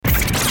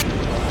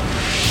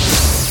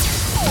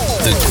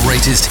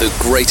The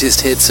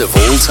greatest hits of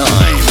all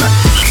time.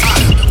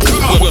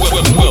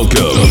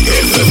 Welcome.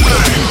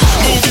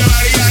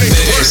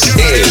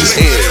 This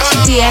is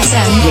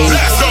DSM.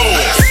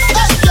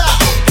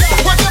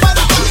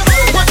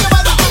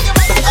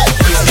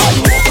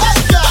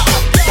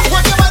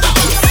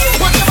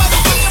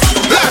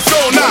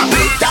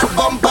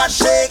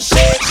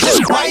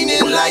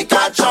 Whining like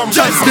a drum.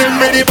 Just them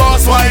with the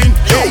boss wine.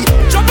 Hey,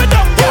 drop it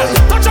down, girl.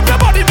 Touch up your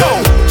body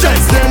down.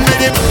 Just them with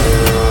the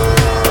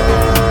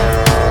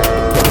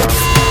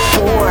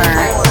 4,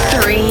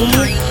 3,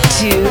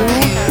 2,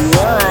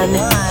 1,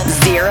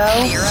 0.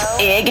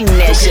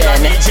 Ignition.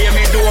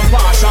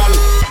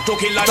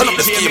 turn up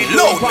the steam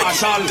loud.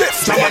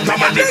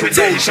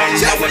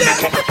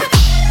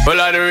 Well,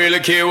 I don't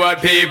really care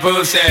what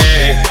people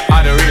say.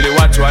 I don't really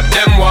watch what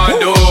them want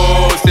do.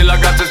 Still,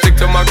 I got to stick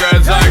to my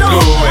girls like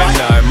glue.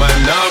 And I might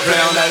not play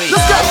on that east.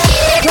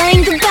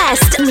 Playing the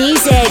best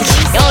music.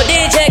 Yo,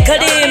 DJ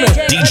Kadim.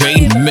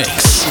 DJ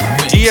Mix.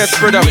 DS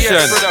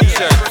Production.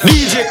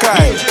 DJ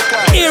Kai.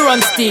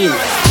 Aaron Steel.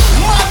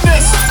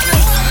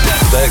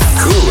 the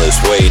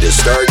coolest way to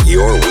start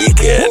your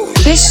weekend.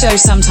 This show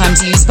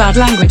sometimes uses bad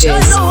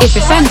languages. If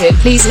offended,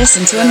 please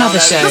listen to another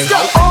show.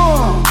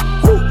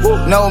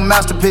 No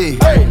masterpiece.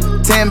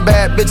 10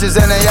 bad bitches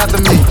and they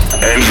after me.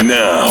 And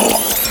now,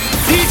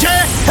 DJ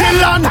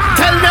Helen,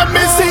 tell them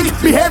missing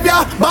behavior,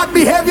 bad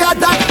behavior,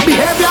 that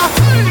behavior.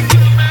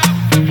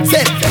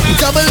 Say,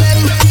 double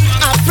M,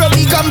 after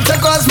me come to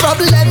cause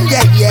problem,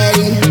 yeah, yeah.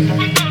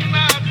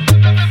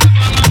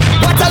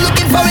 What I'm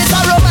looking for is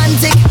a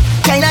romantic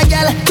kind of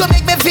girl to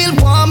make me feel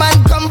warm and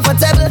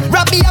comfortable.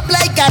 Wrap me up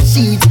like a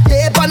sheet,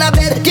 tape on a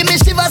bed, give me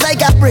shivers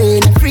like a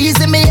brain, freeze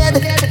in me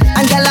head.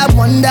 And girl, I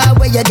wonder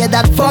where you get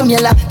that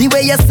formula. The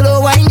way you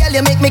slow wine, girl,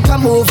 you make me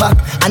come over.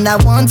 And I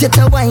want you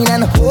to wine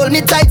and hold me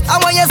tight. I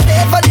want you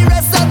stay for the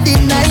rest of the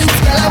night.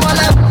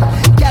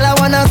 Girl, I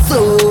wanna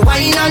slow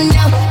wine on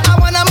you. I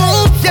wanna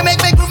move, you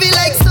make me groovy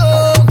like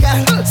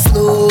Soca.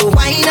 Slow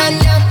wine on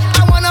you.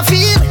 I wanna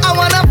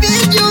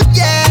feel you,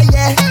 yeah,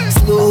 yeah.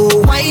 Slow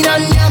wine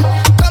on you.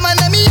 Come on,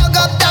 let me hug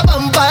up the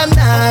bumper,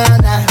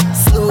 nah.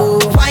 Slow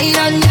wine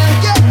on you,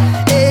 yeah.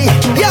 Hey,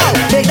 yo,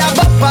 take that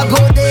bumper, go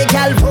there,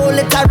 girl. Roll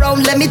it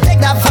around, let me take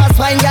that fast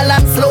wine, girl,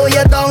 and slow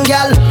you down,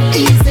 girl.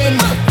 Ease in,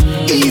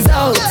 ease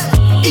out,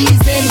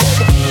 ease in,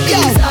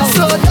 ease out.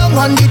 Slow down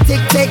on the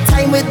tick, take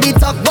time with the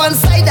talk. One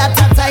side at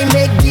a time,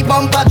 make the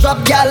bumper drop,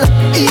 girl.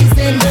 Ease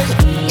in,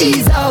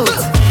 ease out,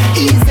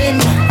 ease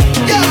in,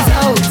 ease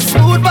out.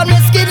 Smooth on my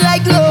skin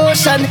like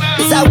lotion.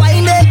 It's a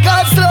wine they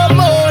call slow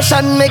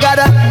motion. Me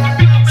gotta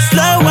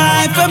Slow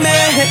wine for me.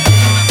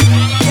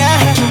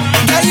 Yeah.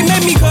 Girl, you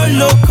make me go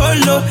low.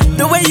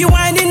 The way you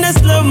whine in the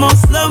slow-mo.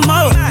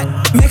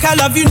 Make I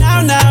love you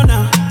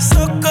now.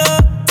 So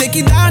good. Take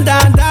it down.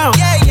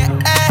 Yeah.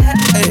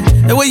 Hey.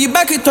 The way you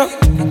back it up,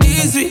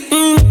 easy.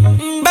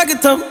 Back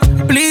it up,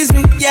 please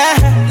me. Yeah.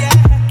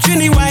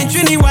 Trini wine,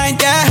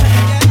 yeah.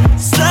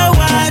 Slow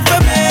wine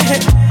for me.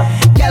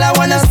 girl, I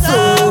wanna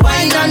slow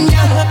wine on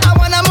ya. I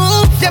wanna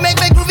move, you make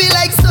me groovy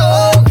like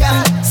Soca.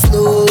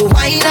 Slow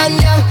wine on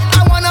ya.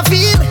 I wanna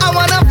feel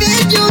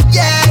you,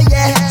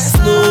 yeah.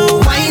 Slow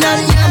wine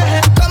on ya.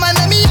 Come on,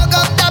 let me hug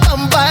up the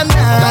bumper,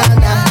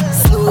 nah.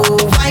 Slow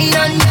wine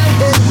on ya.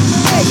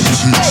 Hey.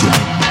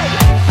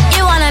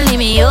 You wanna leave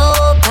me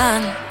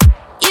open.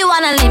 You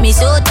wanna leave me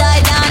so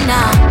tied down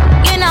now.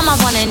 You know my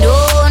one and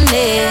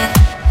only.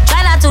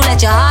 Try not to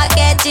let your heart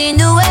get in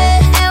the way.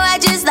 And we're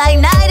just like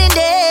night and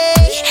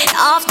day.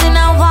 Often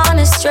I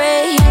wanna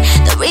stray.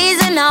 The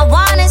reason I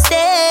wanna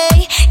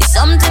stay is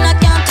something I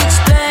can't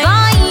explain.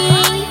 Boy,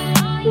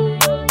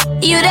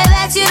 you the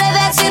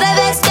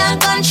best,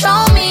 can't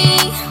control me.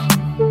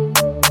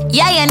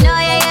 Yeah, you know.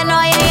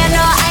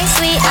 I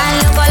sweet and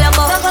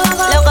loco.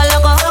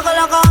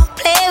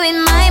 Play with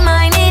my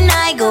mind and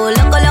I go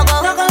loco.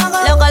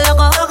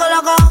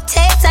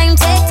 Take time,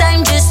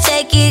 just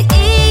take it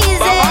easy.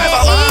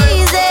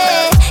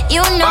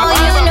 You know,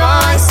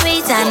 I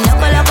sweet and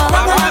loco.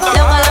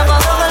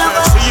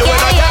 See you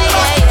when I get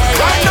lost.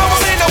 Right now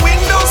I'm in the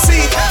window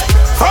seat.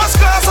 First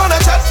class on a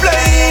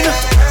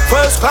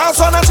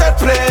jet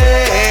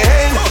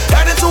plane.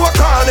 Headed to a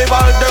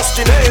carnival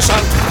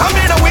destination. I'm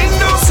in a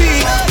window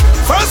seat.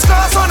 First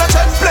class on a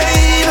jet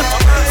plane.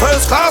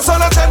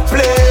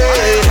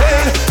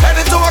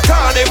 Headed to a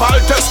carnival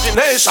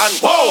destination.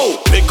 Whoa!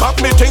 Pick up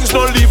me things,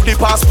 don't leave the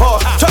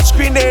passport. Touch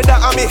grenada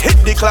and me hit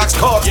the clock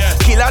spot.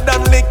 Killer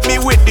done link me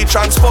with the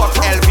transport.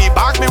 LV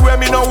back me where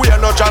me no wear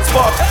no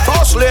transport.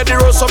 Boss lady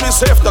rose so me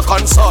safe the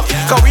consort.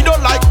 Cause we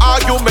don't like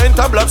argument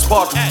and blood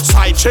spot.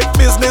 Side chick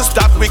business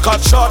that we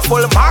cut short.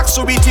 Full marks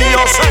to be to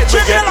your side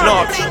we get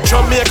knocked.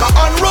 Jamaica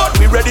on road,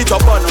 we ready to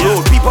burn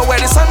road. People where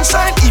the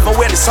sunshine, even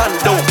where the sun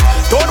don't.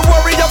 Don't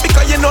worry ya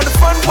because you know the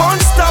fun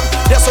won't stop.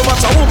 There's so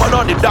much a woman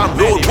on the damn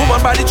road.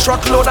 Woman by the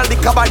truckload and the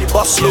car by the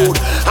bus load.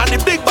 And the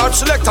big bad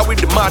selector with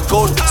the mad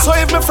gun. So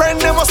if my friend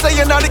them was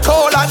staying on the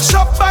cold and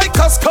shop by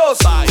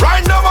Costco's.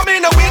 Right now I'm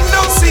in a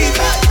window seat.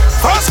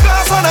 First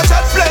class on a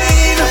jet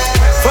plane.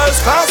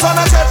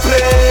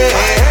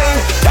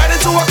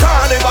 Headed to a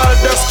carnival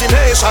destination.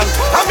 destination.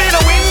 I'm in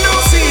a window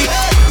seat,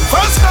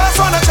 first class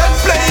on a jet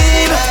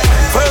plane.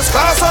 First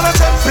class on a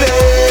jet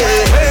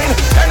plane.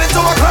 Heading to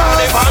a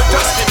carnival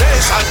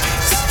destination.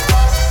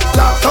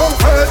 Lockdown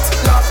hurt,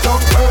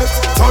 lockdown hurt.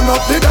 Turn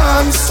up the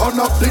dance, turn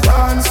up the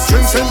dance.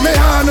 Drinks in me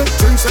hand,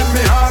 drinks in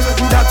me hand.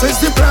 That is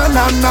the plan,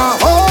 and a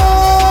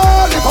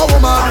holy for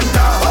woman, and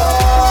a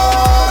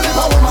holy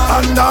for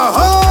woman, and a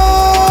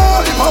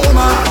holy for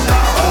woman.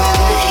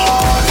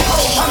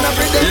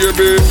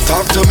 Baby,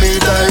 talk to me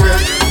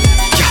direct.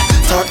 Yeah,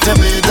 talk to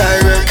me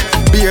direct.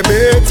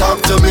 Baby,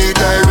 talk to me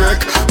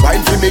direct.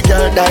 Wine for me,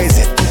 girl,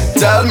 dice it.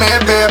 Tell me,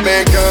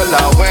 baby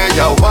girl, where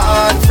you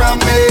want from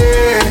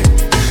me.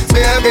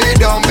 Baby,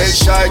 don't be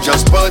shy,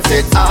 just put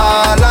it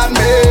all on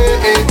me.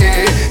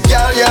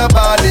 Girl, your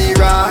body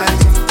right,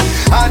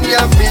 and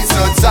your feet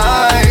so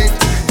tight.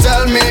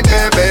 Tell me,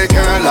 baby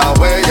girl,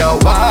 where you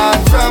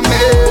want from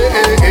me.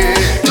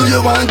 Do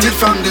you want it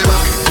from the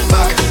back,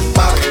 back,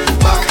 back,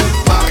 back,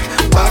 back,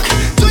 back?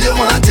 Do you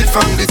want it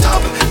from the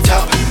top,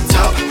 top,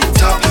 top,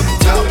 top,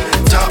 top,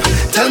 top?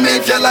 Tell me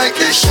if you like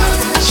this shot,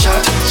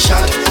 shot,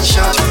 shot,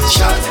 shot,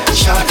 shot,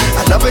 shot.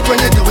 I love it when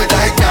you do it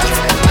like that,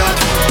 that,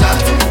 that,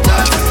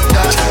 that,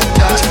 that,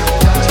 that.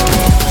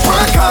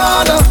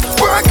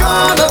 Work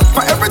harder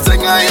for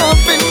everything I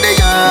have in the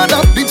yard.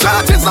 The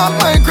charges on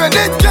my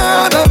credit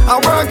card. I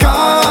work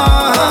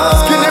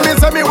hard. Skinny me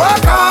say me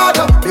work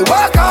harder, me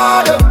work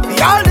harder.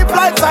 The all the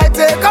flights I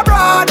take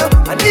abroad,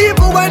 and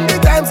even when the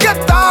times get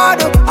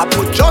hard, I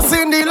put just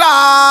in the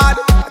Lord.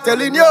 I'm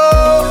telling you,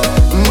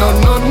 no,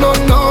 no, no,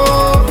 no.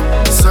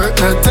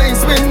 Certain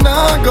things we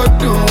not go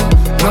do.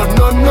 No,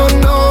 no, no,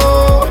 no.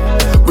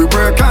 We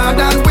work hard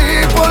and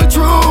we pull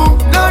through.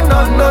 No,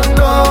 no, no,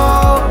 no.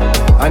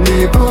 And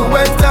even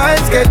when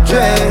times get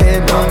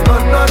drained, no, no,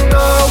 no,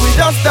 no. We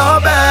just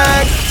don't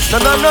beg. No,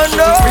 no, no,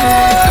 no. We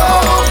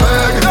don't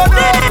beg. No,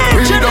 no.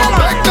 We don't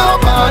beg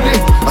nobody.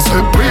 I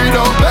said we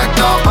don't beg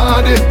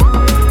nobody.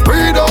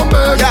 We don't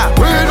beg. Yeah.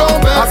 We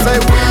don't beg. I say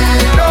we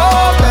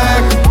don't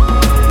beg.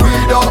 We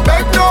don't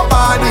beg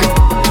nobody.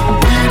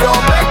 We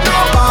don't beg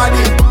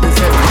nobody. We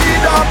say we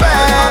don't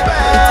beg.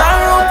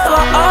 Time room for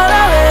all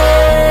of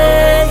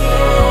it.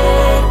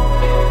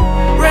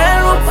 Rent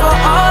room for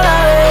all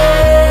of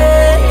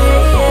it.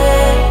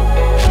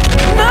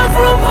 Enough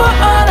room for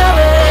all of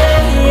it.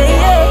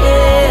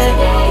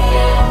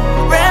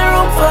 Rent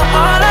room for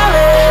all of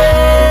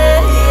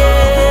it.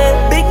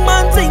 Big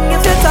man thing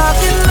if you're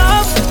talking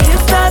love,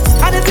 if that,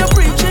 and if you're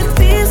preaching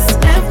peace,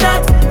 if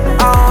that.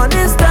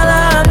 Honest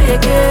dollar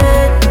make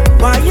it.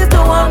 Why you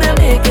don't want to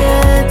make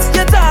it?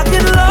 You're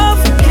talking love,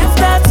 if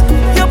that.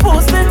 You're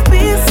posting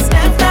peace,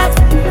 if that.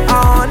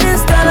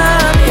 Honest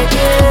dollar make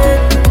it.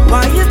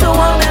 Why you don't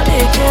want to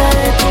make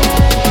it?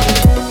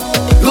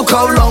 Look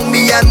how long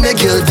me and my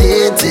girl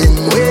dating,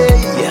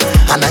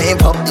 and I ain't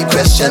popped the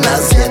question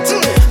as yet.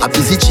 I'm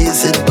busy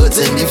chasing birds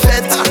in the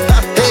fed.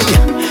 Hey,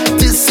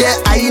 this year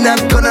I ain't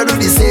not gonna do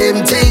the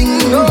same thing.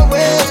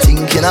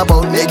 Thinking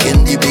about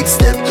making the big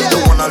step.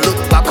 Don't wanna look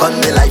back on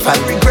my life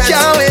and regret.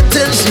 Can't wait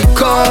till she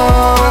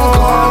gone,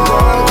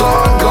 gone,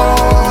 gone,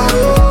 gone,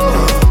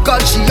 gone.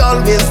 Cause she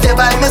always stay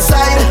by my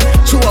side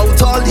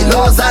throughout all the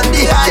lows and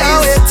the highs. Can't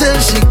wait till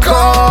she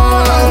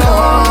gone,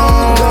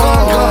 gone,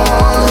 gone,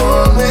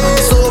 gone.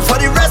 So for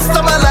the rest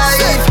of my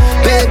life,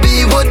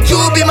 baby, would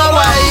you be my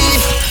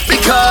wife?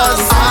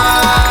 Because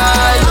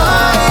I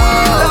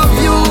love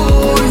you,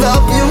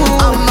 love you.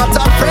 I'm not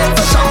afraid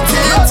to shout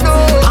it.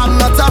 I'm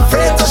not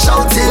afraid to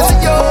shout it.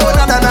 Oh,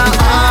 na na na.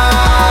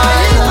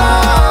 I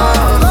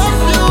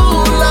love you,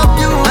 love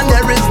you. And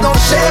there is no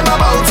shame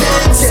about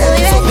it.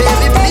 So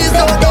baby, please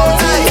don't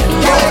lie.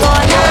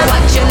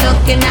 What you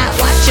looking at?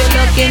 What you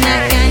looking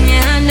at? Can you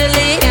handle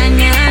it? Can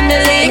you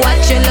handle it?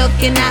 What you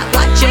looking at?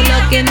 What you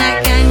looking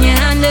at? Can you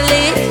handle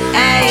it?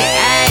 Ay,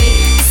 ay.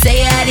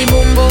 Say I the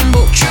boom boom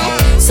boom.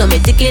 So me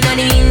ticking on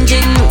the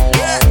engine.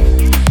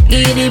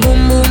 Give me the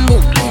boom boom boom.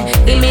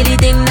 Give me the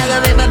thing that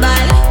got paper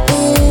ball.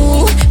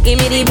 Ooh,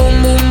 give me the boom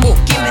boom boom.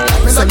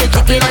 So me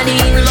ticking on the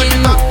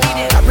engine.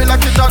 Give me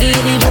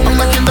the boom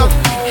boom boom.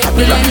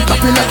 Happy like it,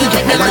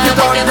 the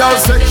bad girl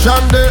section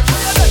there.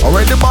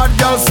 Already bad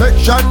girl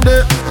section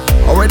there.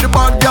 Already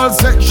bad girl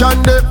section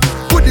there.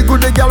 Goody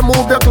goody girl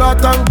move your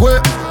cloth and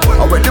go.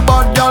 Already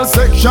bad girl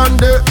section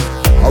there.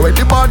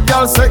 Already bad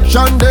girl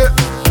section there.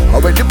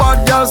 Already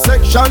bad girl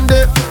section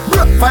there.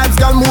 Vibes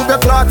girl move your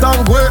cloth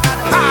and go.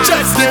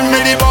 Just give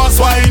me the boss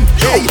wine.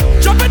 Yo,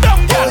 drop it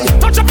down, girl.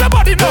 Touch up your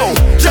body now.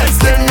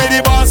 Just give me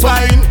the boss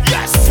wine.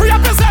 Yes, free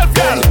up yourself,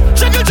 girl.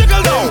 Jiggle,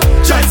 jiggle now.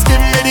 Just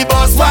give me the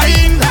boss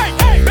wine. Hey,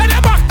 hey, bend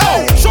your back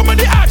now. Show me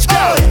the arch,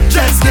 girl.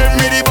 Just give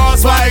me the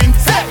boss wine.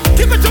 Say,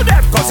 give it to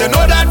them, cause you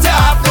know that you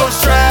have no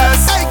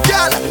stress. Hey,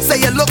 girl,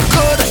 say you look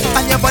good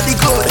and your body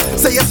good.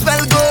 Say you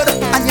smell good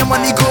and your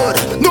money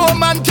good. No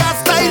man can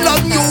style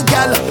on you,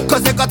 girl,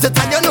 cause you got it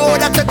and you know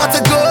that you got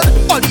it good.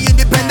 All the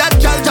independent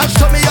girl, just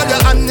show me on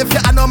your hand. If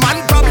you have no man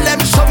problem,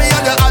 show me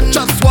on your hand.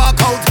 Just walk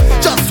out,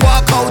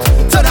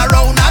 turn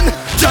around and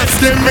just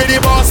give me the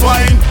boss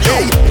wine. Yo,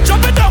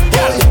 drop it down,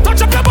 girl.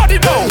 Touch up your body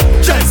now.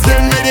 Just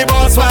give me the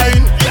boss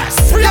wine. Yes,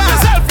 free up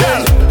yourself,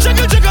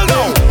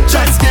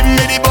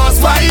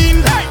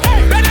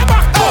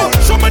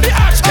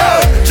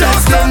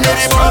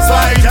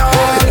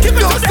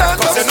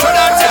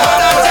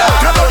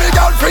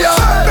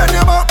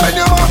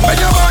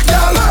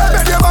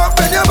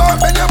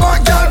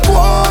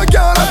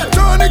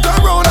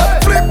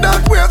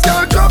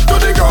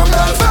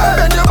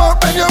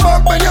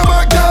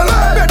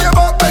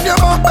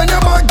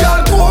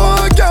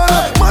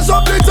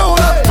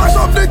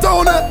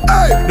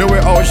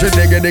 she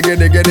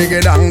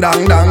diggy dang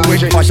dang dang.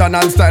 With fashion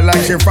and style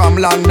like she from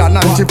London,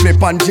 and she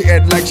flip on she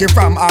head like she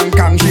from Hong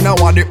Kong. She know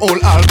want the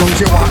whole album,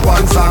 she want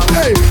one song.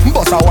 Hey,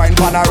 bust a wine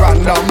pan a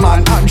random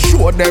man and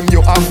show them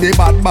you have the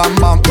bad bam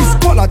bam. It's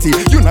quality,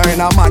 you know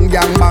in a man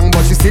gang bang,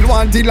 but she still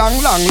want it long.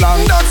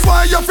 That's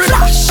why you feel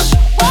flash.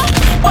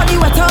 Body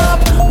wet up,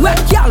 wet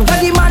girl,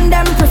 where the man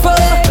them prefer.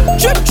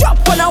 Drip drop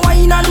when I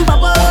wine and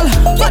bubble.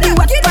 Body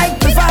wet like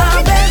prefer,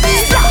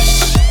 baby.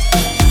 Splash.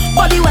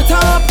 Body wet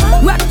up,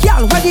 wet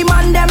girl, where the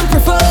man them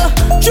prefer.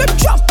 Drip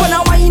drop when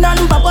I wine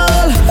and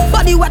bubble.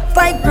 Body wet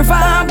like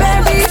prefer,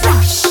 baby.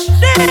 Splash.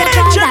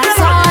 That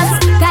sauce,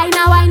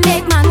 kinda wine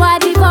make man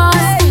want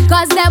divorce.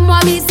 Cause them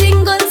want me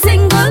single.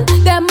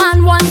 Them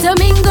man want to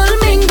mingle.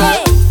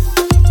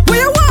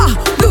 Where you are?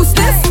 Loose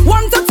this.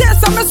 Want to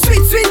taste some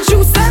sweet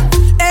juice.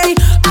 Hey,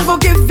 I go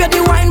give you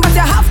the wine, but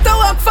you have to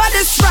work for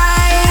this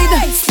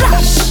ride.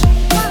 Splash.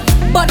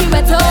 Body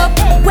wet up,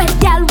 wet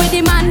girl with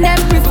the man them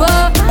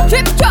prefer.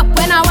 Drip drop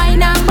when I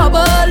wine and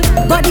bubble.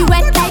 Body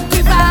wet like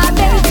river,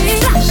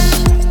 baby.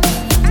 Splash.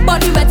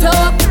 Body wet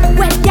up,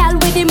 wet girl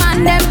with the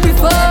man them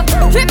prefer.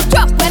 Drip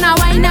drop when I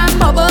wine and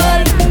bubble.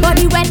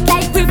 Body wet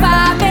like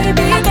river,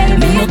 baby.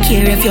 Me no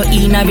care if you're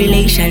in a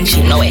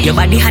relationship. No way. Your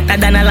body hotter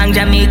than a long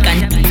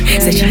Jamaican.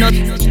 Say she not,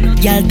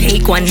 y'all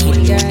take one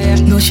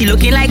hit. No, she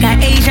looking like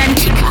an Asian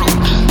chick.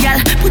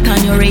 Y'all put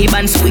on your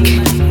Ray-Bans quick.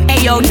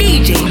 Hey yo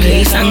DJ,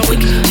 play song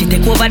quick. She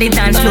take over the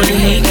dance floor, the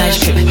haters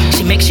trip.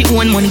 She make she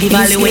own money, give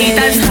all the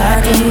waiters. It's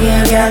hot in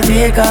here, y'all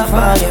take off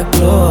all your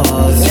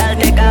clothes. Y'all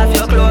take off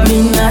your clothes.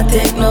 Me not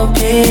take no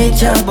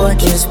picture, but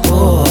just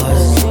pose.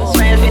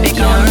 Smile for the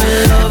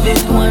camera. Love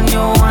it when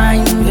you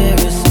wine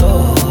very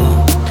slow.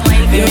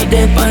 You're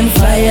dead on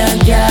fire,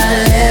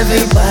 girl,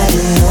 everybody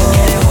know.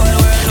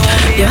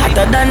 You're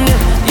hotter than them,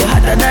 you're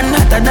hotter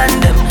than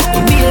them.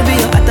 Baby,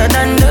 you're hotter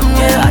than them,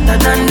 you're hotter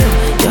than them.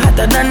 You're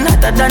hotter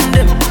than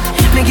them.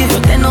 Me give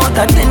you 10 out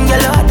of 10, girl,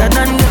 you're hotter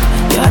than them.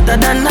 You're hotter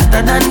than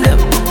them.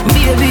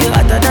 Baby, you're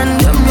hotter than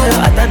them, you're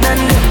hotter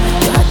than them.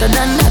 You're hotter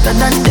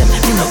than them.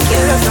 Me no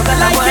care if you're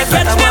gonna like you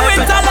catch me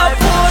with a love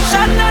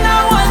potion and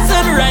I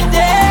wasn't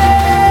ready.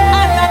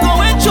 And I'm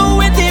going through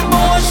with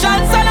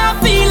emotions and I'm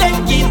feeling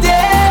giddy.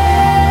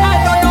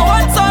 I don't know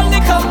what's on the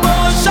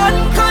commotion,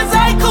 cause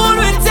I cool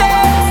with it.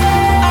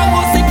 I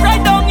will sink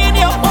right down in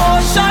your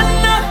ocean.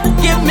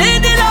 Give me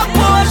the love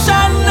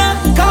potion.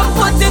 Come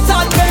put it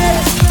on me.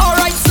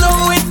 Alright,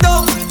 slow it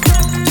down.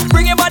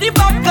 Bring your body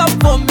back up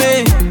for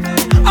me.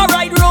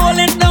 Alright, roll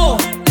it now.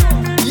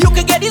 You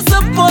can get the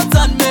support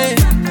on me.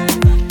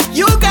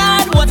 You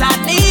got what I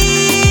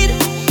need.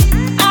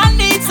 I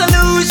need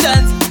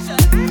solutions.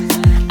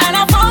 And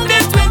I found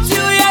it with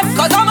you, yes.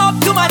 Cause I'm up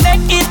to my neck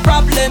in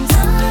problems.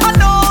 I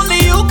know only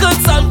you could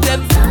solve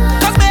them.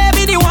 Cause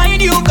baby, the wine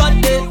you got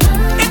there,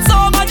 it's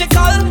so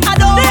magical. I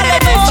don't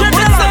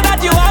wanna say that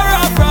you are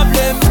a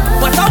problem,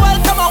 but I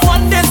welcome I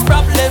want this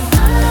problem.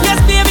 Yes,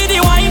 baby,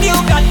 the wine you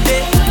got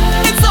there,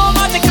 it's so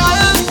magical.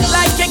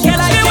 Like you can,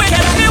 like you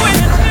can.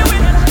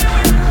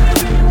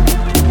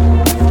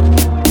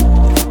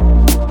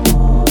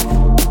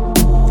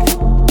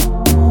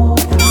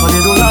 But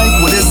they don't like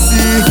what they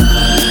see.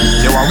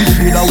 They want we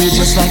fade away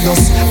just like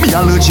us. Me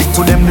allergic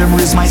to them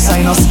raise my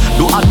sinus.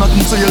 Don't add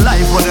nothing to your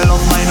life when they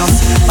love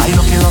minus. I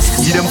no kill us,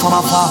 see them from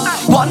afar.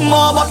 One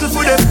more bottle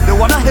for them, they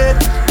wanna hate.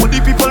 What the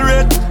people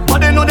rate, but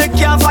they know they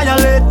can't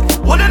violate.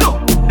 What they do,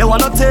 they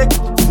wanna take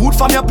food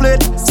from your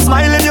plate.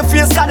 Smile in your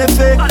face, got it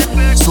fake.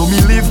 So me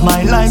live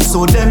my life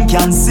so them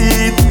can see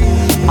it.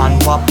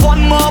 And pop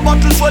one more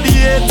bottle for the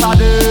hate of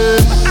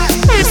them.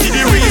 You see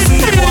the reason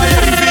the boy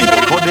envy,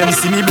 but them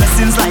see me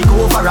blessings like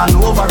over and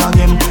over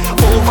again.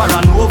 Over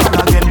and over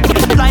again.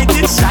 Light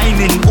it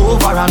shining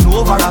over and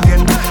over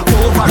again.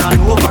 Over and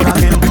over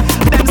again.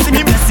 Them see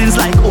me blessings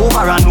like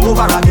over and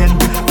over again.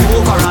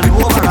 Over and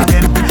over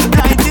again.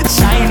 Light it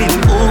shining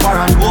over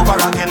and over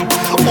again.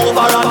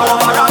 Over and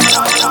over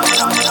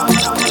again.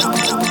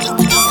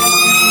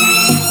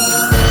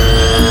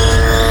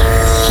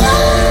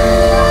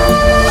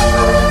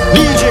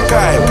 DJ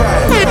Kyle.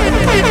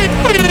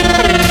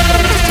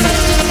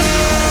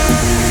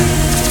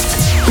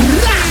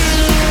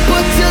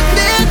 Put your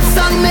lips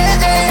on me,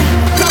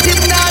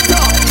 talking that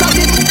talk,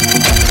 talking.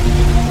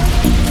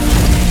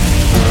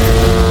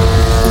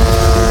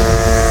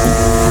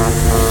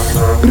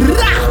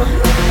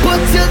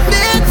 Put your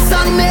lips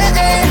on me,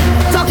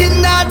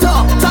 talking that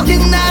talk,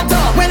 talking that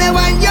talk. When I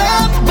want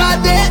your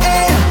body,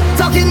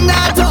 talking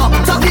that talk,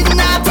 talking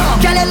that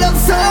talk. Girl, you look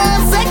so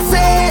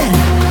sexy,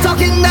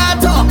 talking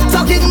that talk,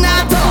 talking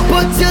that talk.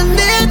 Put your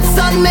lips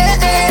on me,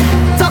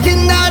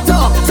 talking that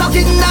talk,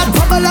 talking that.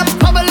 Bubble up,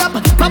 bubble up,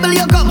 bubble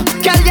your gum.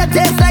 Girl, you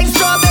taste like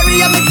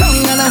strawberry on my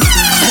tongue, and I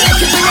like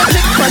it when you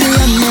click funny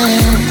on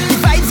me. The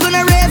vibes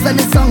gonna raise and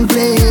the song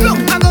play. Look,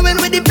 I'm going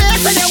with the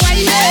bass and the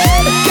whining.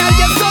 Girl,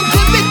 you're so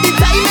good with the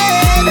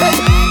timing.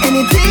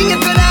 Anything you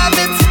could have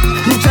it.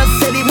 You just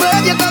say the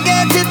word, you go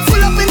get it.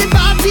 Pull up in the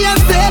party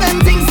and say them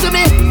things to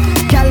me.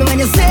 Girl,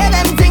 when you say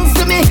them things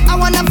to me, I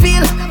wanna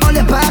feel all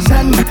the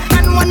passion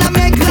and wanna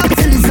make love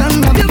till the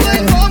sun up. You're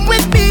going home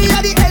with me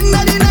at the end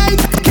of the night.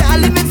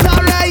 Girl, if it's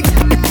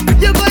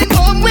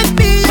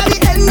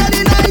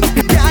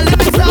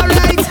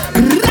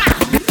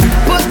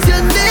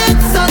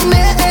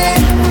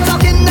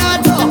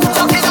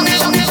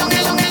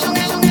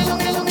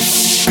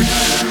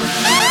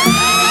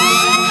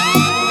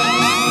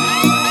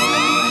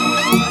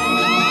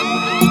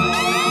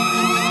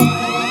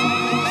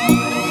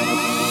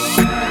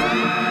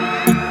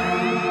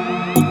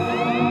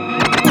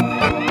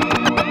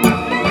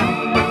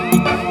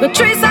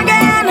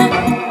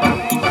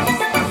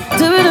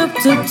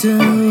to do.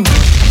 Real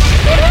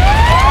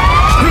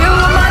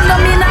woman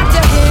don't mean that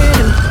you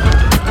hear.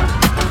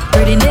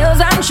 Pretty nails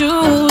and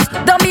shoes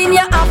don't mean you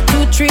have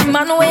to trim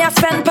man where you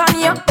spend pan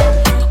you.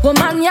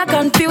 Woman you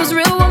confuse,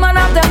 real woman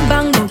have them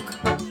bang book.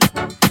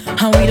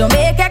 And we don't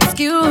make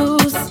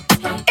excuse.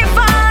 If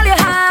all you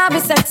have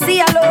is sexy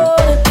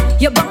alone,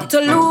 you're bound to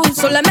lose.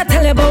 So let me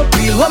tell you about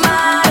real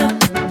woman.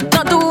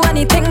 Not do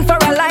anything for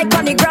a like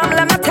on the gram.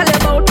 Let me tell you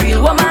about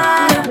real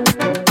woman.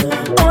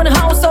 Own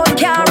house, own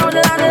car, own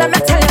land. Let me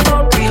tell you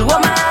about real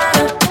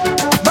woman.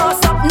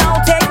 Boss up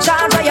now, take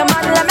charge of your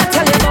man. Let me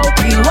tell you about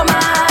real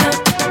woman.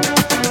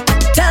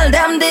 Tell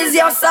them this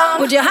your song.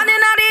 Put your hand in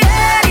the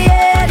air, the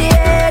air, the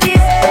air, the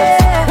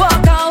air.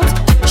 Walk out,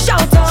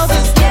 shout out,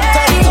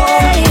 yeah,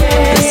 yeah,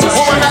 yeah.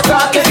 Woman, I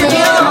talk if you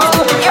know.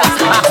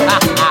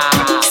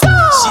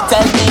 She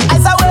tell me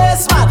as a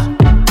waste man.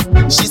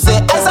 She say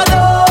as a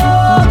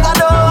dog, I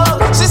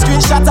know. She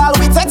screenshot all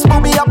we text,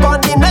 put me up on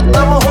the net.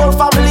 Now my whole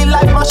family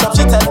life mash up.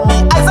 She tell me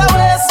as a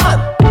waste man.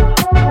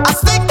 I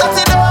stick to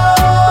the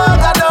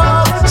dog, I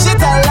know. She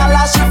tell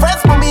Lala she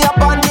friends, put me up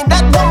on the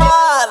net. Come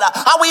on,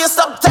 I will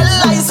stop tell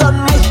lies on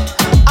me.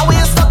 I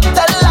will stop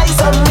tell lies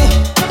on me.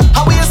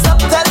 I will stop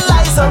tell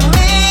lies on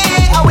me.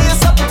 I will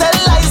stop tell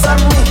lies on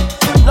me.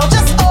 Now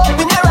just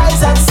open your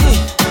eyes and see.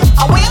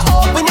 I will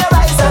open your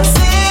eyes and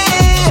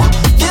see.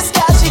 This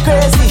girl she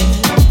crazy,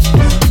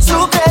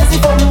 too crazy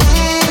for me.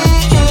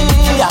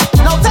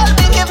 Now tell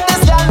me if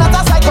this girl not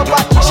a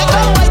psychopath. She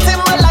come right in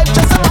my life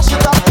just to mash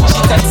it up.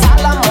 She tells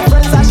all of my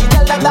friends and she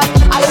tell them that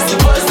I is the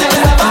worst thing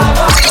ever.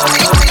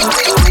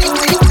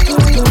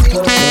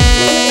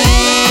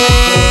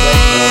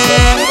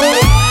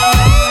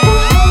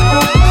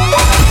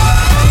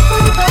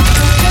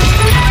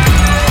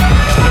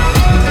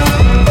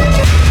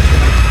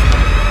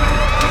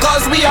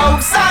 Cause we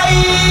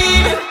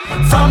outside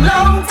from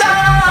long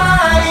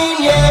time,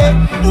 yeah.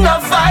 No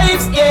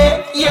vibes,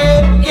 yeah,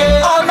 yeah,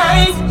 yeah. All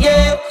night,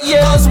 yeah,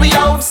 yeah. Cause we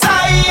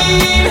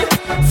outside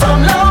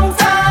from long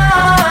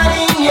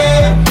time,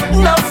 yeah.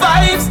 No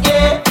vibes,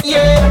 yeah,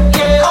 yeah,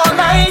 yeah. All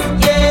night,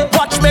 yeah.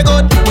 Watch me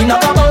good. We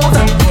knock a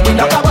bottle, we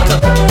knock a bottle,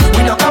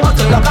 we knock a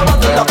bottle, knock a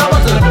bottle, knock a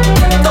bottle.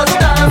 Touch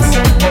dance,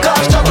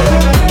 gosh trouble.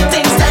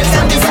 Things that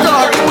can be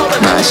story.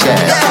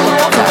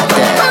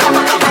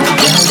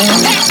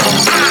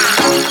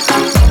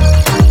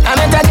 I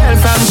met a girl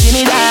from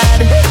Trinidad.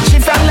 She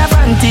from La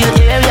Frontier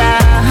area.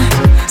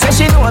 Say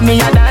she know me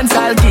a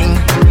dancehall king,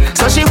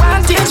 so she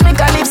want teach me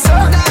calypso.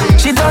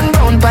 She turn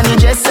round pon the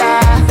dresser,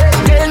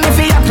 tell me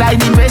fi apply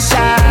the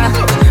pressure.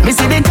 Me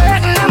see the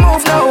curtain a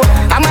move now.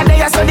 I'm a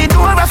there so the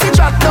door a fi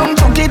drop down.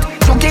 Chook it,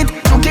 chook it,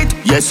 chook it.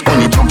 Yes,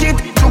 only chook it,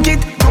 chook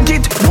it, chook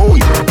it. Boy,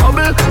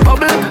 bubble,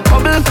 bubble,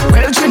 bubble.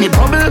 Well, Trini,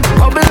 bubble,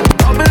 bubble,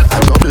 bubble, a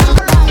double.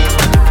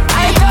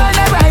 I told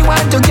her I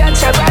want to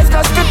catch her eyes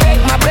just to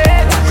take my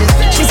breath.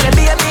 She said,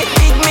 baby,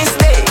 big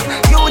mistake.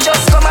 You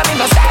just come and me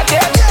no start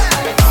yet.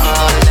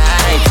 All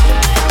night,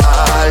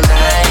 all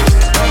night,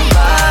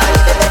 all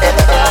day.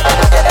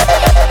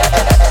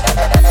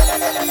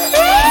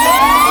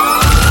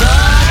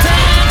 Don't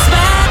text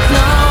back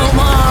no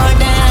more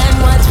than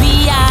what we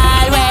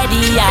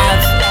already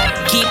have.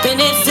 Keeping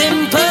it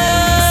simple.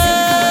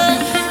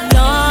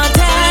 Don't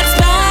text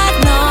back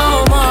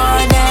no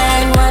more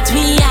than what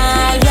we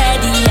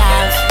already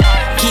have.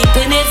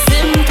 Keeping it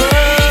simple,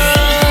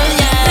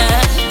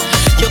 yeah.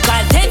 You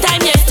called 10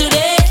 times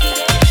yesterday,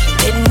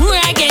 10 more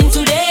again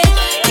today.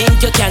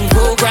 Think you can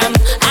program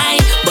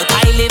but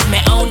I live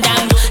my own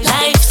damn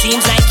life.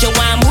 Seems like you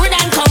want more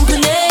than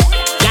company.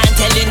 Can't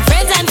telling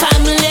friends and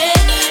family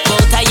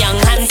about a young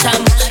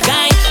handsome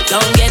guy.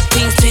 Don't get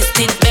things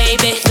twisted,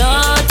 baby.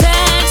 Don't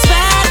text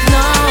back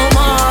no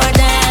more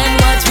than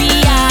what we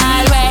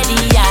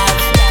already have.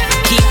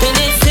 Keeping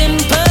it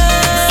simple.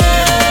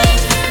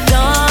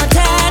 Don't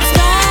text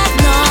back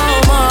no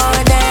more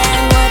than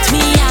what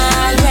we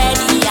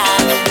already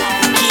have.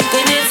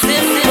 Keeping it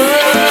simple.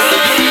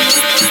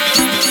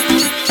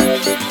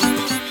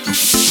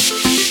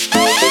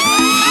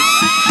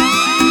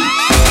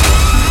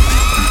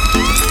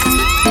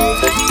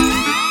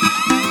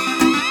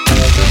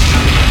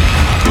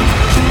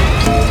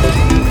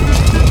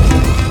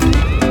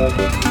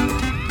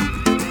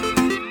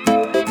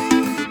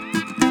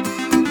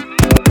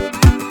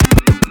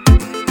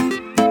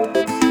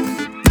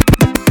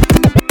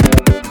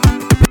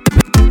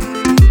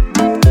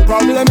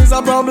 Problem is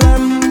a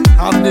problem.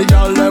 And the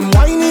girl them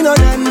whining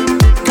again.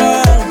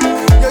 Girl,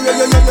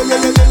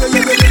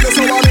 you're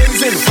so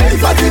amazing. Hey,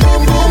 fatty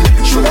boom boom,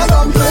 sugar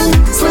dumpling,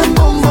 sweet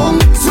boom boom,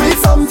 sweet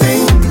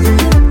something.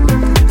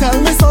 Tell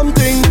me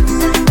something.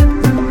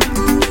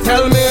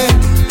 Tell me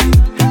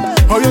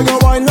how you go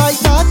wine like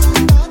that.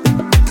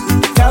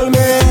 Tell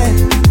me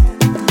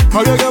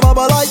how you go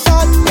bubble like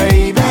that,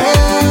 baby.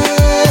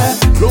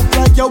 Look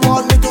like you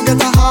want me to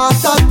get a heart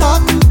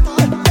attack.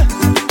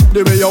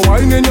 The way you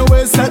whine in your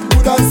waist set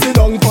good and sit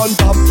down on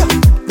top.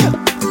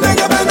 Then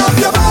you bend up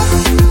your back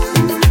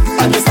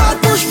and you start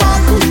push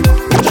back. You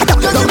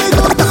give me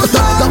good to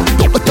that.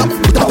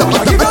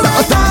 Give you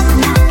right back.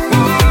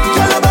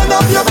 Can you bend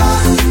up your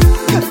back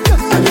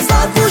and you start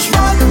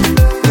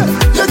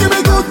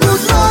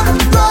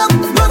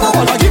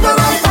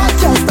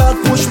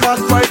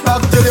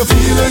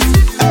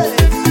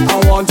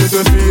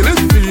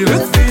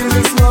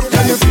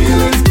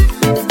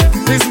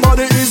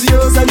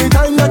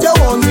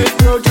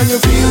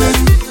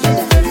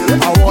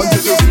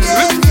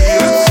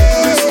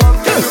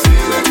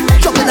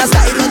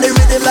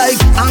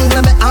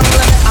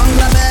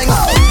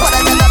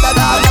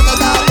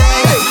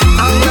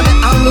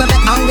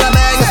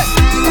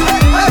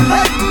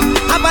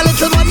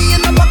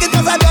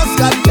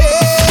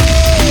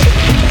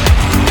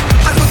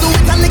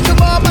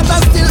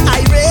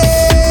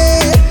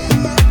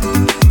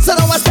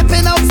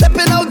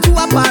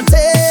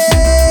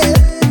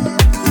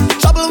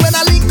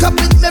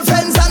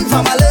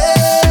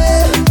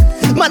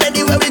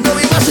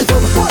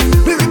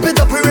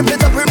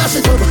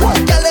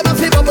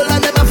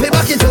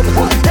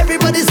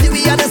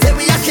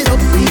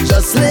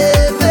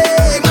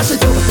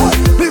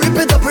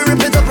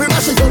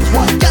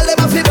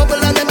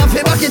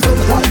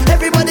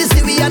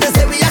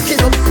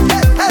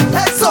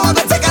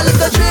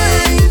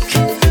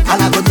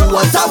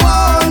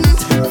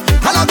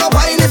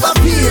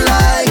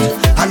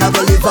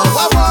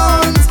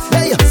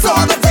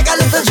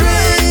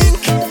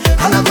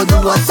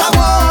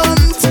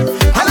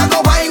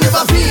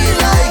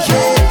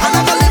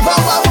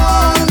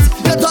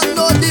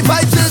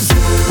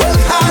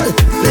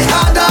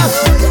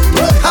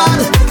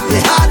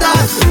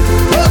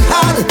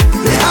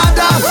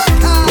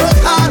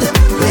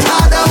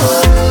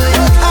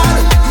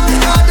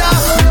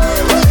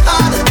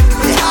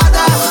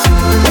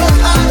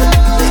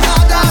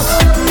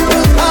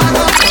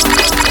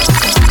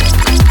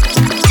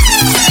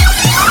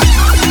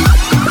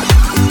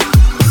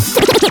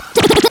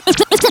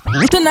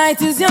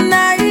Tonight is your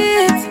night,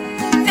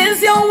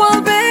 it's your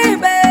world,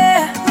 baby.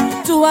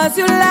 Do as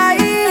you like,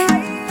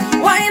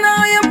 why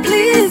now you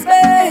please,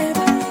 babe.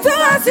 Do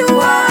as you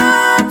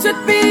want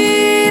with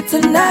me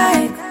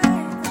tonight.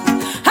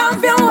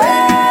 Have your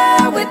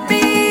way with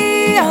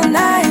me all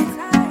night.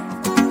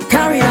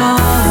 Carry on,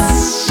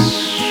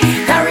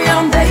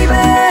 baby.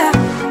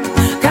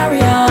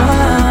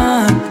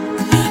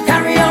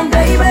 Carry on,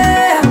 baby.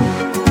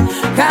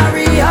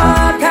 Carry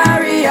on,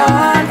 carry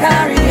on,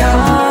 carry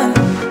on.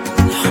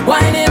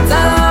 Wind it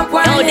up,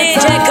 wind it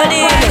up, wind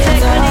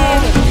it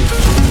up.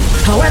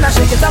 And when I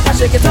shake it up, I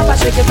shake it up, I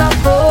shake it up.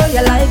 Oh,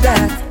 you like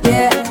that,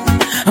 yeah.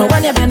 And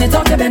when you bend it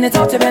up, you bend it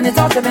up, you bend it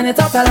up, you bend it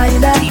up, I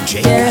like that,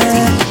 yeah.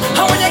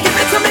 And when you give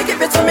it to me,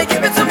 give it to me,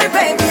 give it to me,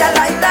 baby, I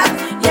like that,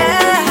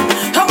 yeah.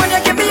 And when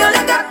you give me all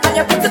of that, and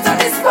you put it on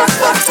this spot.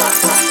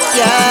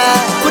 Yeah,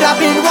 could have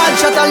been one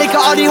shot of liquor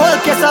or the whole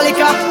case of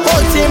liquor.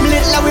 Whole team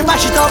lit like we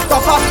mash it up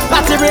proper.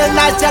 Party real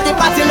nice, yeah, the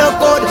party look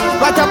good.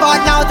 What about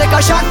now, take a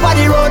shot for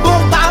the road.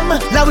 Boom, bam,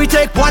 now we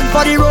take one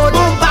for the road.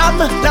 Boom, bam,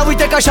 now we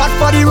take a shot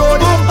for the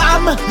road. Boom,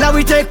 bam, now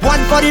we take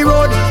one for the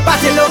road.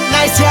 Party look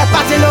nice, yeah,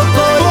 party look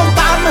good. Boom,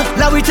 bam,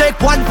 now we take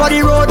one for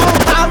the road. Boom,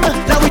 bam,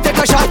 now we take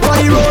a shot for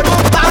the road. Boom,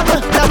 bam,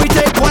 now we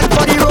take one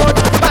for the road.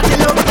 Party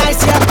look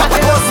nice, yeah,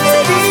 party look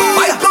good.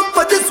 I come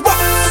for this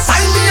one,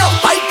 sign me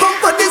up. I come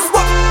for this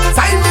one,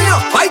 sign me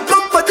up. I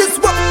come for this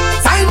one,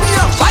 sign me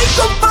up. I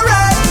come for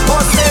it. Oh,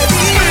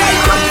 baby, I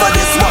come for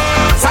this one,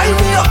 sign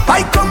me up.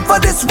 I come for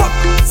this one,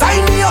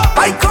 sign me up.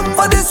 I come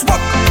for this one.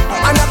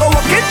 I never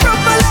walk it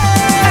properly.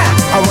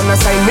 I wanna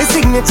sign my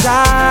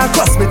signature,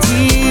 cross my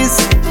T's,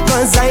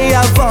 cause I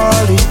have all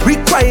the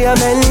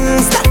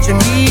requirements that you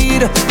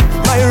need.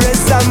 My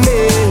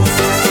resume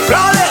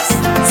flawless,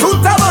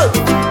 suitable,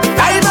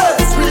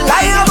 diverse,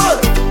 reliable.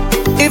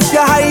 If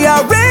you're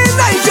hiring,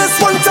 I just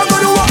want to go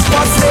to work.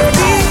 Boss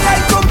lady, I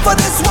come for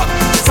this work.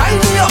 Sign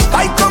me up,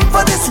 I come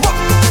for this work.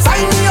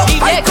 Sign me up,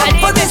 I come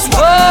for this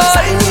work.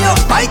 Sign me up,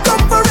 I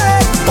come for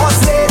it. Boss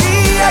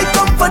lady, I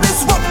come for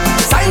this work.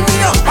 Sign me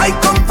up, I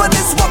come for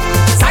this work.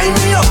 Sign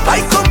me up,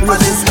 I come for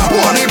this work.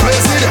 Wanna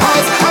place it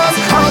hot.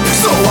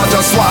 So I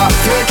just want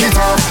take it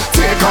off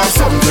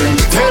something,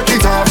 take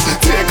it off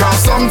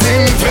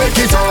something, take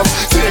it off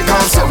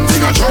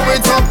something, and throw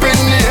it up in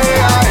the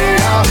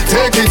air.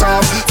 Take it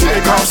off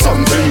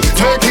something,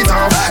 take it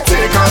off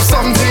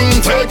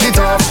something, take it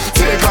off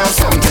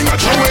something, and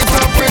throw it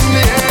up in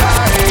the air.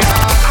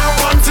 I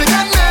want to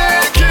get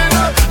naked,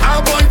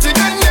 I want to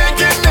get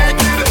naked,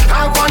 I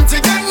want to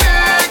get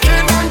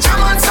naked and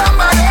jam on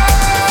somebody.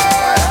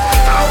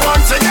 I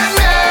want to get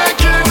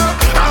naked,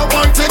 I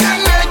want to get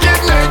naked,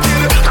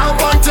 I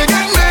want to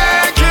get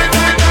naked.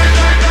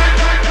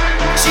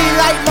 She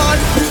like man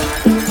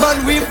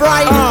we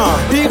ride.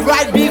 Big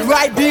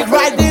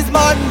ride this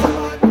man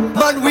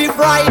we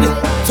ride.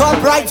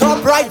 Top right.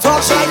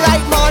 She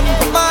like man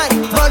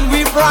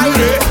we ride.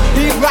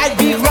 Big ride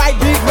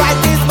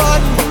this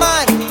man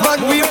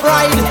we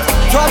ride.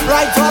 Top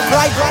right.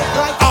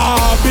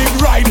 Big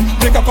ride.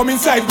 Make her come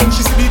inside when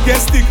she see the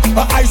gas stick.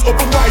 Her eyes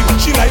open wide.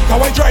 She like how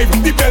I drive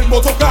the bell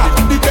motor car.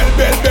 The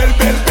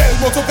bell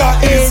motor car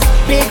is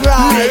big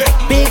ride.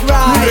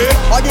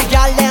 All the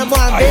gal them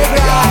want big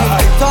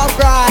ride. Top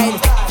right.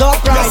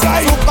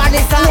 Super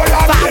Nissan.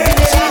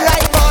 She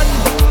like man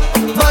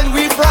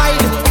we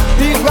ride.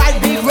 Big ride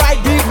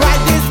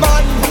this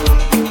man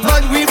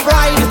we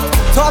ride.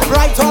 Top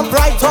right.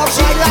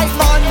 She like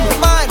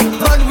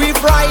man we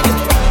ride.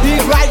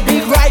 Big ride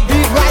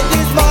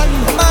this man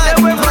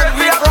we ride.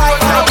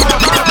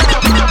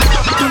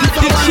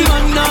 If she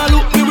man nah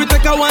look, me we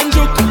take a one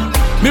joke.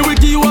 Me we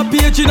give you a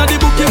page in the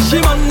book. If she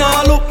man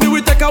nah look, me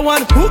we take a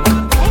one hook.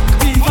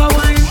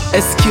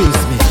 Excuse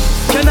me,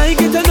 can I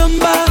get a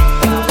number?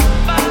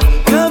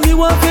 Yeah, me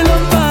want feel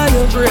on fire.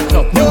 Straight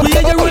up. The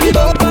way you roll the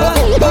bumper.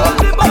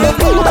 Yeah,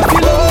 me want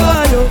feel on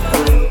fire.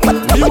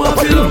 Me want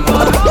feel on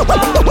fire.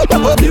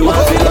 Me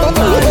want feel on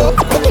fire.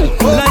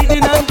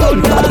 Lightning and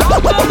thunder.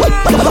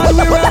 How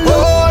we run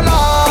low. Oh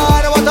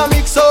Lord, what a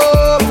mix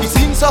up. He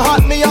seems so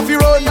hot, me off the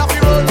road.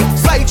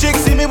 Side chick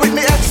see me with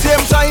me ex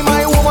same time.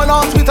 My woman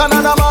out with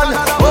another man.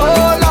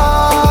 Oh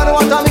Lord,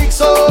 what a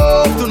mix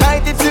up.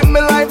 Tonight it's in me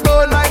life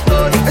done.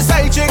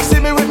 Side chick see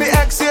me with me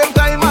ex same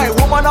time. My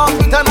woman out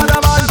with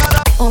another man.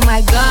 Oh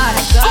my God.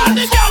 All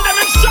the girls them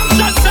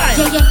instruction time.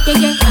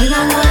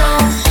 Yeah.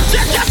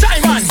 Check your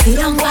time, man. Sit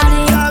down,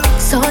 body.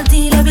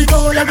 Salty, let me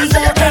go,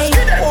 hey.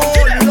 Oh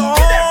Lord.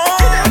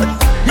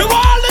 Me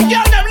want all the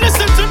girls them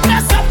listen to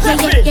Nessa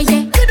Preppy.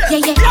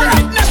 Yeah.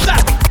 Nessa,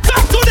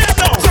 talk to them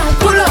now.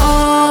 Pull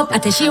up. I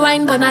tell she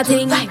wine but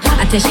nothing. I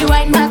tell she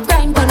wine back,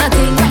 grind but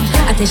nothing.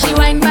 I tell she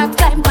wine back,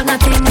 climb but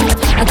nothing.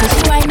 I tell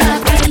she wine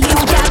back, grind you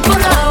can't pull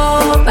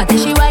up. I tell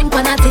she wine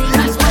but nothing.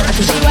 I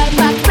tell she wine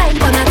back, climb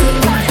but nothing.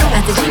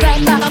 I tell she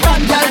wine back,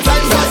 run but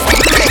nothing.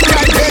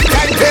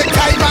 Take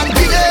time and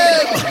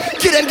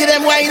give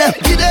them wine.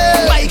 Give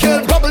them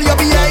Michael, bubble your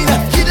behind.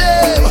 Give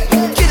them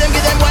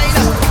wine.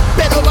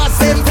 Bend over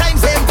same time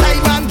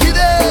and give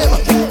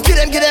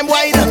them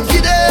wine.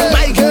 Give them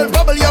Michael,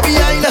 bubble your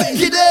behind.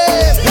 Give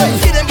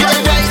them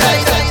wine.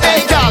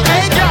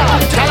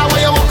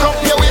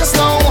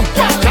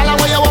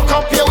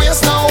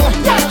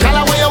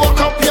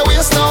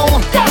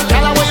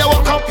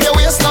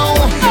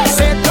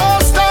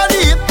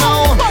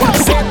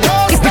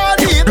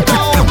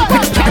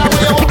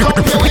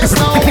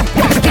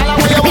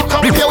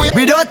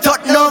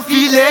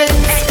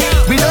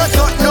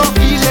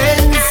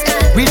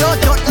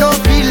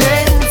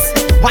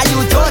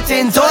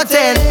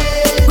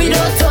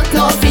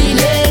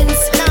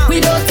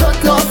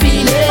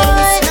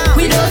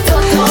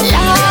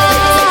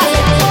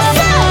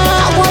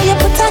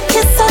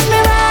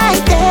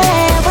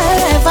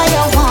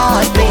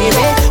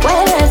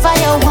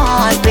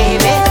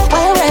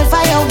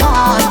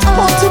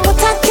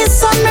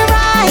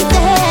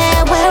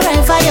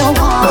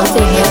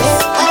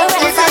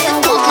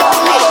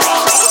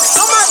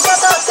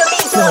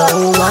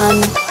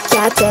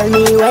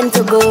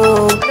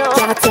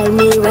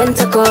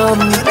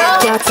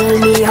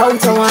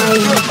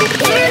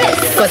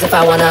 if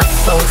I wanna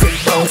bounce it,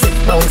 bounce it,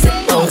 bounce it,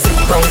 bounce it,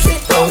 bounce it,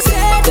 bounce it,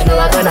 you know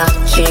I'm gonna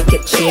shake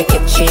it, shake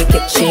it, shake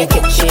it, shake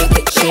it, shake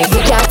it, shake it.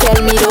 You can't tell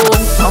me don't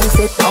bounce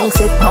it,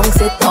 bounce it, bounce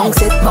it, bounce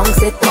it,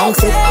 bounce it,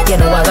 bounce it. You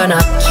know I'm gonna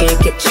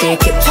shake it,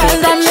 shake it, shake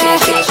it,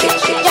 shake it,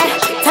 shake it. Yeah,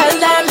 tell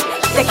them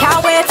they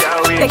can't wait,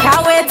 they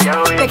can't wait,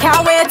 they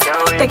can't wait,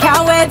 they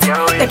can't wait,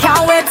 they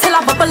can't wait till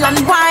I bubble and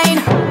wine.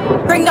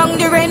 Bring down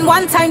the rain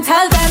one time,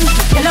 tell them,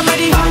 get them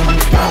ready.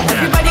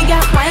 Everybody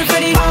get wild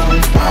for the.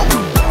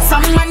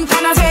 Some man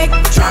cannot take,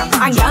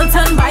 and y'all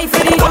turn by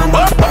for the. The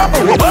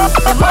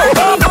man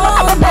be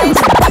all night,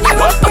 and you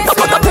rock this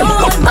one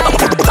all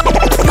night.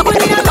 You put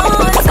in a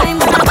long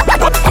time,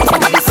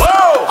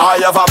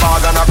 I have a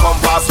bag and a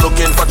compass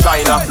looking for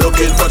China,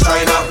 looking for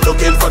China,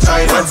 looking for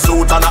China. Red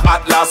suit and a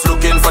atlas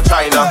looking for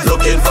China,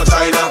 looking for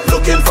China,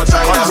 looking for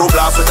China. Control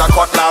blast with a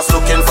cutlass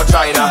looking for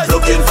China,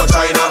 looking for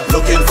China,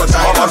 looking for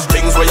China. How much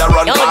things where you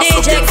run past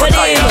looking for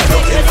China,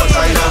 looking for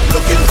China,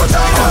 looking for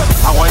China.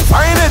 I go and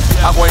find it,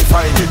 I go and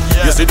find it.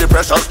 You see the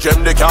precious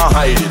gem, they can't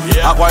hide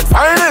it. I go and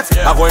find it,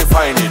 I go and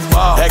find it.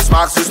 X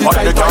marks is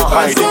money, they can't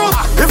hide it.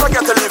 If I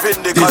get to live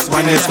in the country,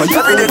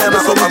 every day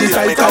never come and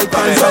make up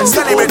comments.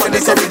 Celebrating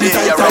this every day,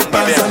 you're right.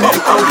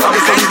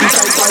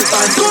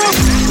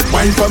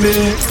 Wine for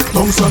me,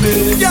 bounce for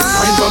me,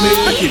 wine for me,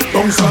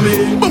 bounce for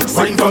me,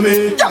 wine for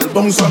me,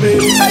 bounce for me.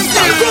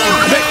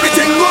 Make me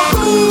ting go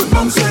boom,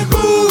 bounce it,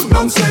 boom,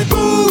 bounce it,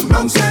 boom,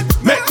 bounce it.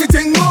 Make me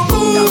ting go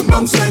boom,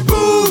 bounce it,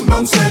 boom,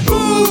 bounce it,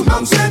 boom,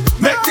 bounce it.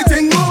 Make me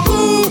ting go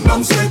boom,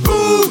 bounce it,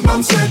 boom,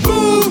 bounce it,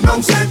 boom,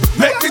 bounce it.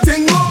 Make me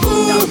ting go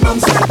boom,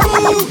 bounce it,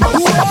 boom,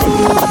 bounce it,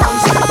 boom,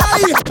 bounce it.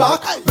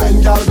 Back,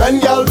 bend, girl,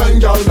 bend, girl,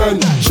 bend, girl,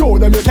 bend. Show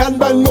them you can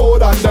bend more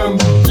than them.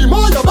 The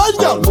more you bend,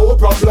 girl, no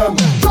problem.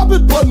 Drop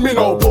it on me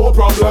now, no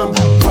problem.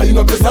 Wind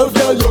up yourself,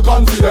 girl, you're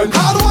confident.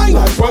 Hard wine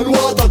like when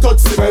water touch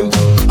cement.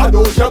 I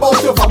don't care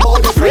about you from all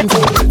your friends.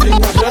 Only thing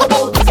I care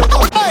about is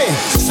your hey.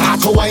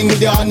 Start to wine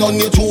with your hand on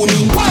your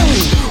tuning.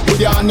 Wine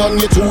with your hand on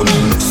your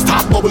tuning.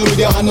 Start bubble with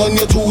your hand on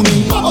your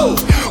tuning. Bubble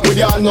with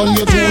your hand on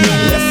your tuning.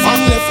 Left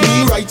hand, left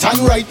knee, right hand,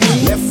 right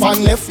knee. Left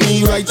hand, left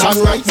knee, right hand,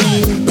 right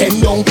knee.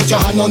 Bend down, put your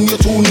hand on your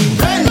tuning.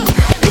 Bend.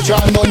 Put your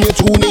hand on your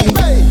tuning.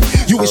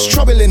 You is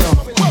troubling up.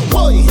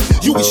 Boy,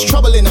 you is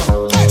troubling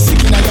up.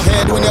 Sticking on your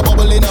head when you're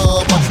bubbling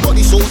up.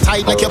 Body so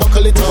tight like you're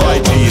buckling up.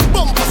 Right,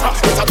 bumper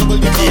fat, better double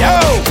the cup.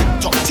 Yo!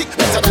 Top tick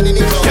better than in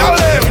the club.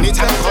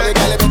 Anytime I call a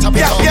girl, better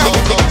pick up.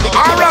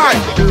 Alright!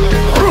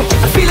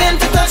 I'm feeling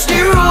to touch the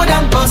road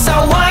and bust a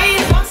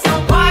wine.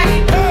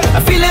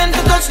 I'm feeling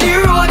to touch the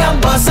road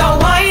and bust a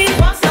wine.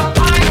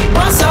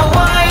 Bust a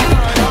wine.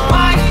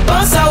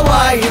 Bust a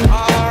wine.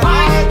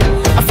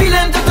 I'm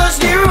feeling to touch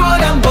the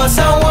road and bust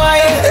a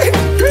wine.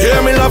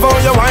 Hear me love how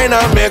you whine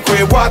and make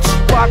we watch.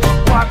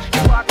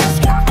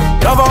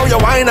 Love how you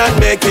whine and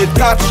make it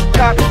catch.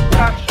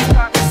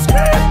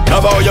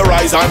 Love how you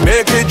rise and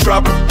make it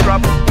drop.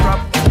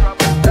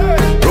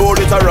 Roll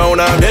it around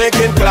and make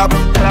it clap.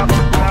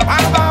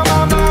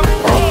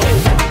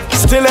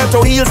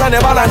 Stiletto heels and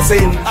you're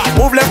balancing.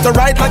 Move left to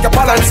right like you're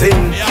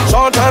balancing.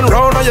 Short and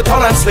round or you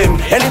tall and slim.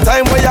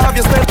 Anytime where you have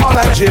you spend all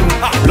and gym.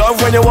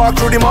 Love when you walk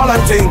through the mall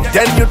and thing.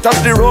 Then you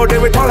touch the road,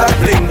 then we call that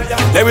bling.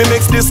 Then we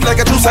mix this like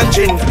a juice and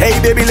gin. Hey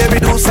baby, let me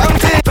do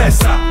something.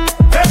 Pesa,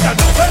 pesa,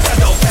 do, pesa,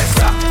 do,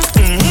 pesa.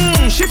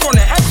 Shift on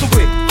the head to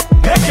quick.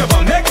 Make your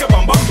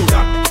bum bum to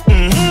that.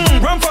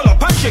 Run full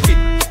up and shake it.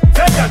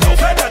 Pesa, do,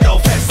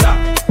 pesa.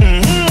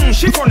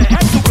 Shift on the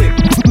head to quick.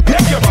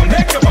 Make your bum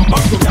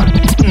bum to that.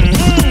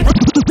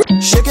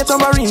 Shake it,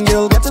 tambourine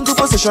girl, get into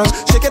position.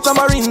 Shake it,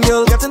 tambourine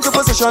girl, get into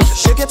position.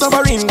 Shake it,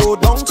 tambourine, go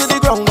down to the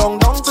ground, down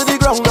to the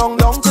ground,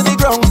 down to the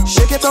ground.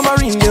 Shake it,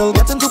 tambourine girl,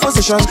 get into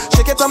position.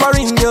 Shake it,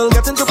 tambourine girl,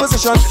 get into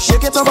position.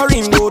 Shake it,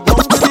 tambourine, go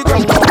down to the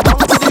ground, down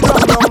to the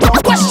ground,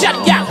 down. Question,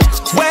 yeah.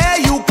 Where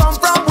you come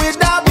from with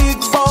that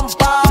big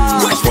bumper?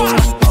 Which one?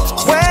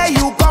 Where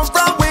you come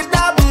from with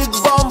that big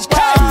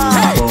bumper?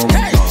 Hey,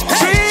 hey,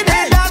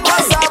 Trinidad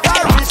was a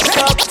very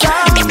short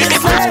time.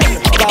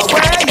 But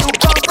where you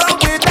come from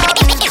with that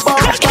big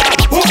bumper?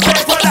 Who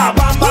pay for that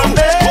bam bam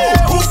day?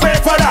 Who pay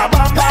for that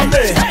bam bam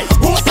day?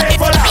 Who pay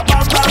for that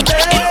bam bam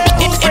day?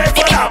 Who pay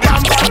for that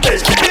bam bam day?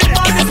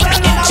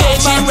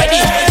 Change ready,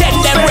 get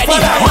them ready,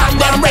 man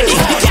them ready,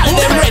 get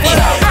them ready.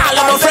 All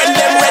of my friends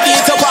them ready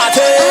to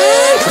party.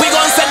 We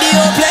gon' set the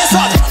whole place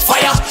up.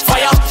 Fire,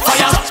 fire,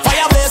 fire,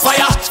 fire blaze,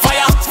 fire,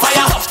 fire,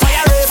 fire,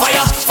 fire,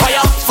 fire,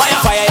 fire, fire,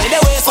 fire in the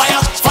waist, fire,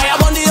 fire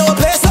on the whole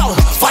place up.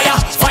 Fire,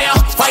 fire,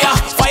 fire,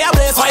 fire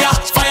blaze, fire,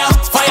 fire,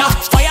 fire,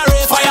 fire,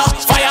 fire,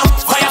 fire,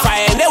 fire,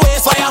 fire in the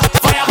waist, fire,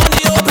 fire on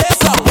the whole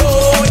place up.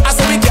 Oh, I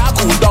say we can't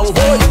cool down,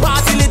 oh,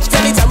 party lit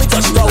anytime we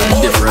touch down,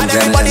 oh, and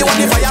everybody want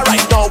the fire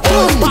right now,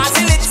 oh,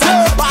 party lit,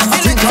 party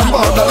lit.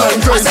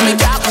 I say we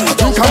can't cool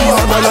down,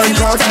 oh,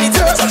 party lit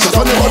anytime we touch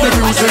down, oh,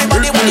 and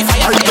everybody want the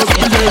fire right now.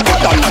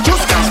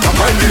 Just can't stop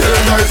my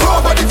behavior is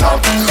over the top.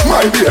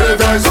 My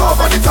behavior is over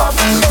over the top.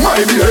 My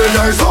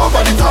behavior is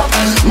over the top.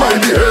 My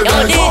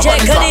behavior is over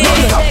the top.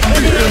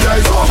 Behavior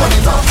is over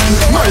the top.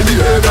 My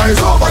behavior is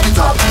over the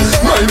top.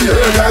 My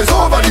behavior is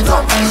over the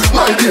top.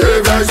 My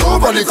behavior is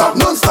over the top.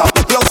 Non-stop.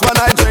 Plus when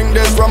I drink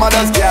this rum, I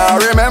just can't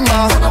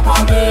remember.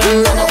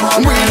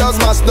 We just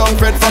must don't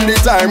fret from the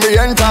time we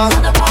enter.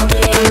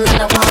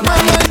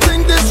 When I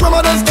drink this rum,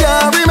 I just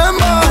can't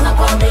remember.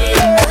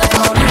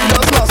 We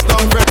just must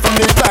don't fret from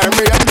the time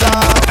we enter.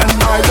 And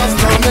I just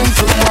turn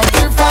into a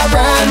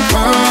different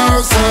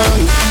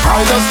person.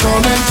 I just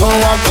turn into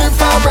a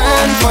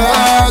different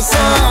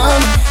person.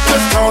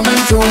 Just turn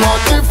into a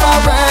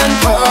different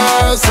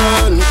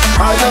person.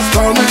 I just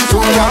turn into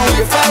a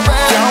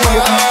different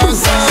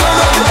person.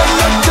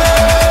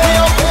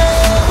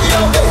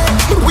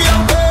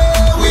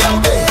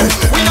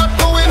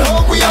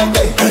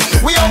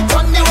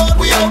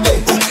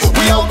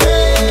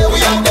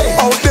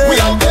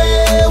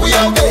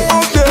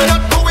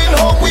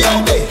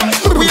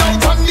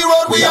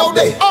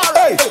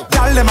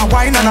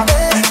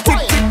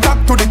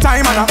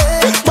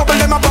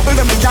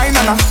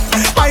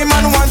 I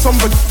man want some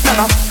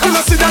banana. You know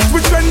see that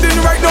we trending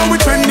right now,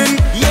 we trending.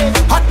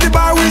 At the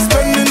bar we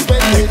spending.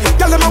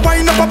 Tell them a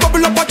wine up a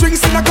bubble up a drinks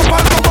in a cup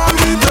and come on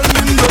we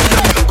blending.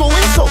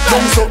 Going so,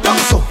 down so,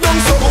 down so, down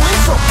so, going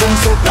so, down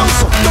so, down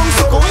so, down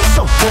so, going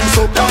so, down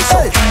so, down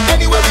so.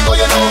 Anywhere we go,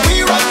 you know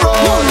we run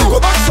roll. Go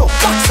back so,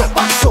 back so,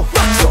 back so,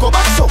 back so, go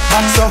back so,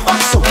 back so,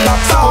 back so,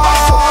 back so, back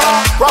so.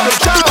 Robert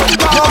Chow,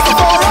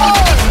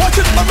 watch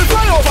it, let me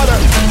fly over them.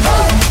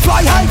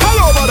 Fly high, fly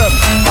over them.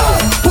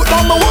 Put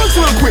down the words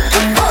real quick.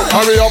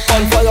 Hurry up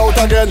and fly out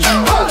again.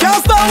 Can't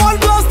stand one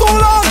class too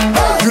long.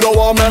 You don't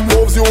want make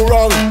moves you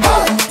wrong.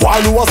 Why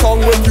do a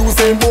song with you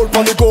saying bold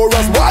on the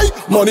chorus? Why?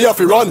 Money off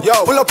you run. Yo,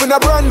 pull up in a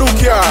brand new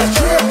car.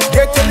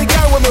 Get any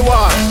girl when me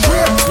want.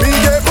 Me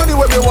get money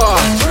when me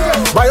want.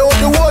 Buy out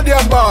the whole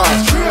damn bar.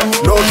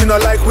 No, she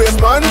not like waste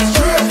man.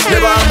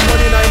 Never have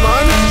money in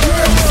man.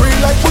 Free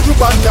like Buju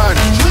Bandan.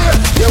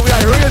 Yeah, we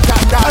are real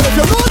tap that. And if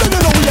you know, then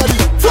you know we are the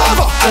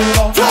flavor,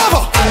 flavor,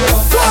 flavor,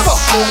 flavor,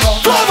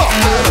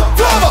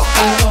 flavor,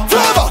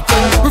 flavor.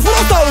 We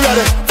first all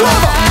ready.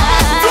 Flavor,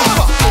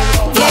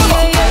 flavor,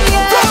 flavor,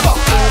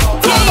 flavor,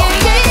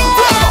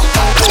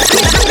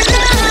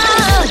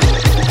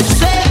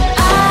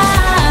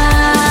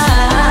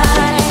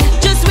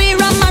 just we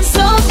rum and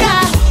soca,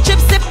 chip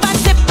sip and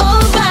sip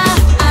over.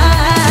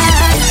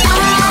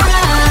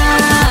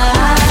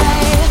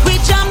 We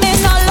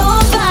jamming all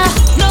over,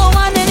 no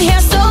one in here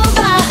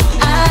sober.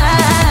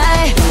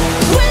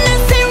 When I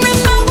say rim,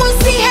 I will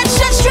see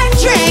headshot straight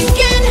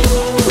drinking.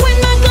 When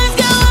my glass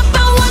go up,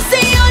 I will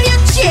see all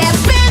your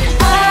chipping.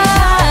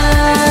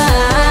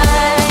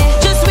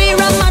 Just we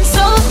rum and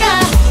soca,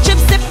 chip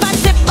sip and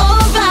sip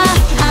over.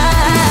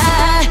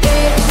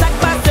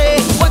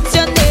 What's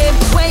your name?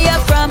 Where you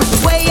from?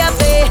 Where you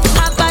be?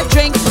 Have a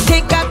drink,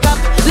 take a cup,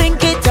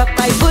 link it up,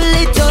 I pull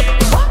it up.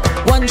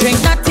 One drink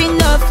not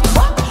enough,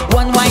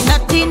 one wine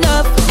not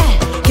enough.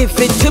 Give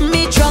it to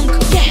me drunk,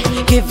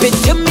 give it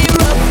to me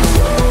rough.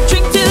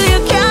 Drink till you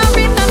can't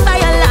remember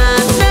your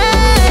last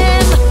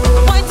name.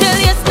 Point till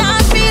you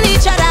start feel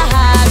each other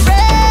hard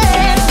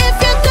brain. If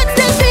you could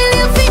still feel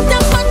your feet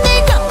up on the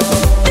cup,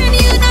 then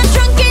you're not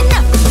drunk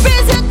enough.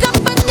 Raise your cup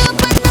and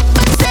up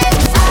and say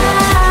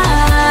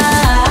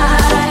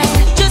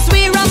just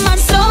we rum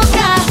and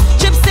soca,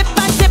 chip sip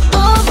and sip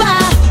over.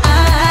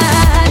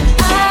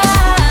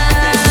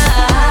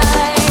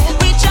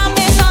 We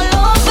jamming all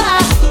over,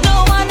 no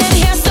one in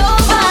here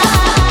sober.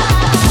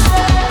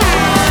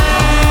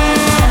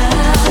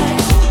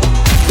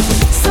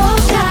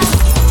 Soca,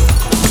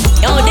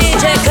 yo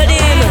DJ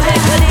Kadim,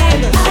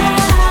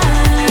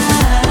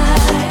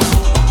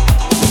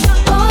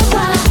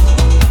 over,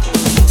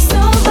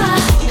 sober.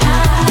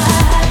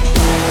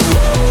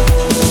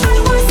 I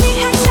wanna see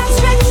headshots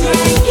red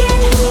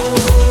drinking.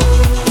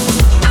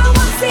 I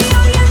wanna see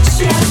all your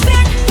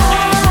tripping.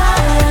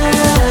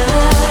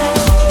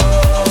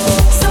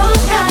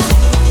 Soca,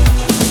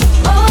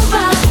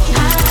 over.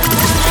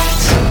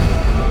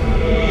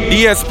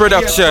 DS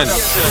Production.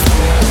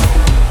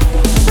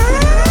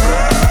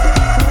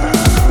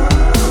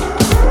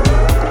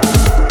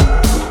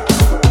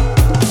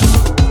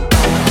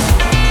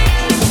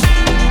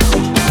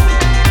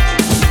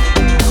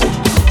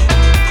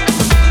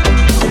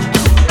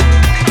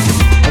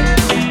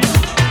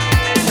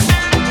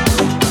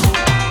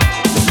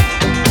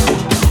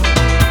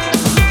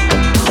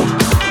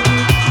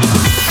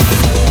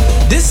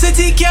 This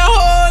city can't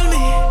hold me.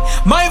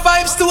 My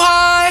vibe's too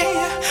high.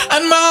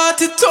 And my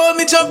heart it told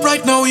me jump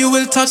right now, you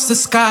will touch the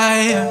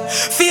sky.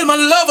 Feel my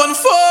love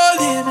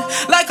unfolding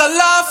like a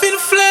laughing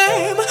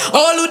flame.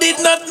 All who did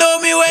not know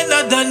me when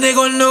I done, they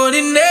gon' know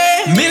the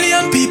name.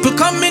 Million people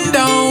coming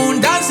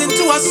down, dancing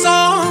to a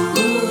song.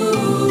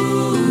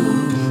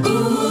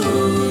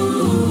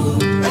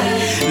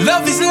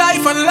 Love is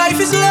life and life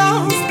is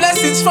love.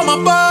 Blessings from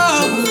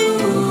above.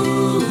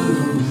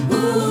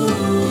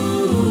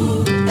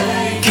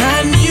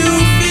 Can you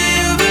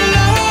feel the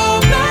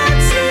love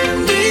that's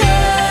in the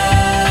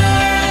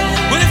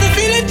air? Well, if you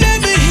feel it, let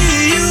me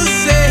hear you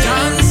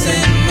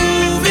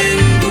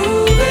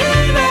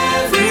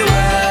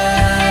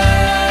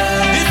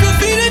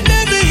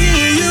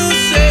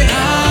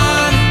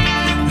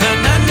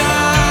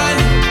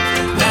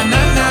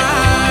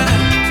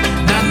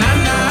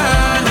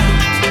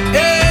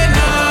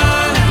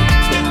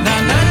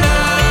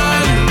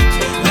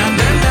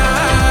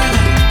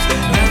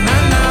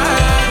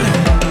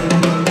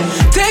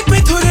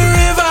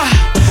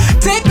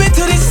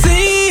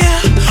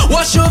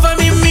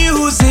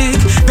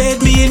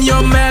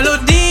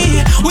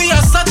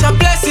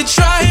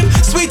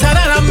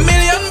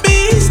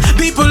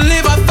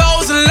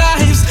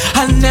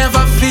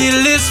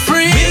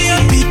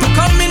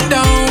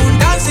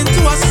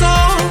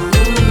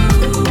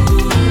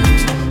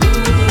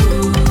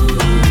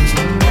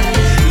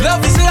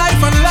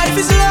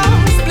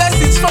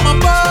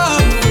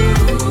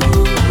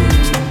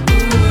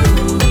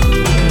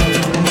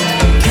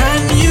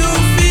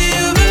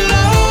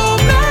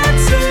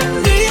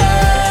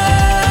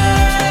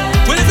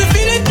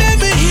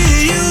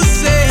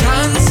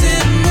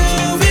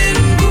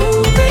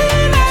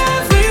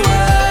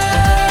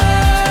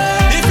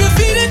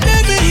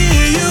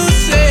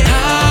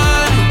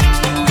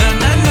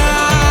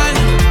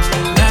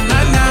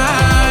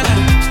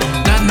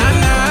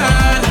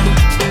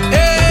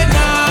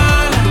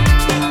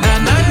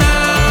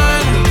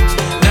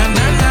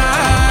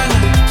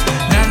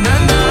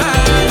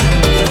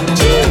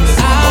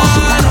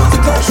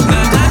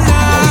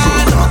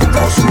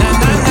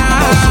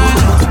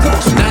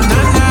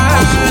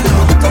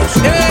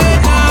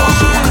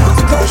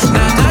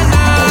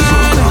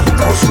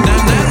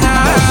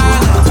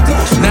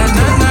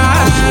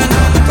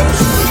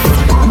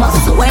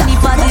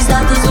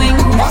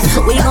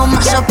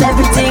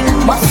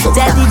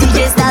Tell the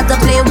DJ start to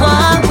play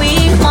what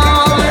we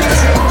want.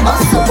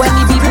 When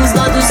the people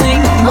start to sing,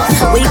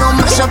 we gon'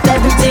 mash up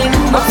everything.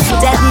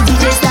 Tell the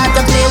DJ start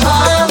to play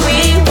what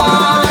we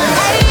want.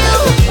 Hey you,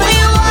 where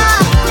you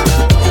are?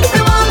 We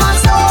want more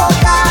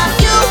soca.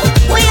 You,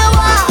 where you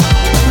are?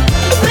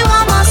 We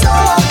want more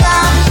soca.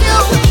 You,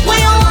 where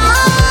you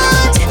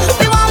want?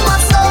 We want more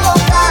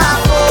soca.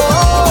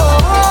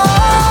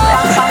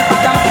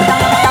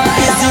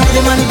 Is the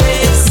rhythm on the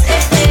bass?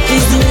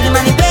 Is the rhythm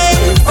on the bass?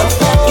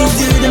 Is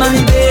the rhythm on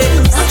the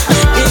bass?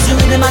 Is the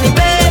rhythm on the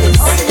bass?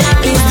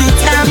 Is the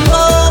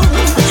tempo?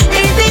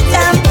 Is the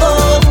tempo?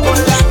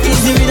 Is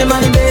the rhythm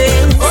on the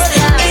bass?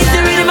 Is the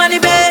rhythm on the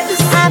bass?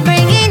 I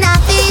bring in a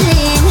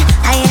feeling,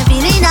 I am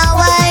feeling a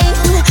wine.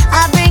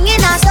 I bring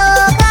in a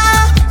soca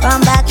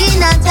from back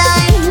in a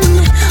time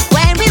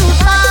when we would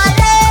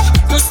party.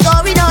 No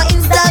story, no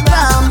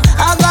Instagram.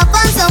 I'll go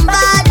find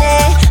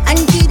somebody and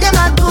give them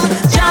a good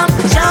Jump,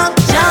 jump,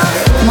 jump.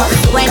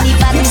 When the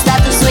party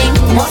start to swing,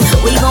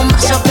 we gon'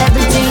 mash up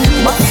everything.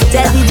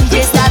 Tell the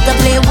DJ start to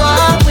play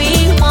what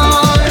we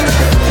want.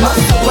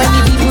 When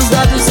the people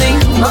start to sing,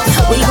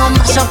 we gon'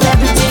 mash up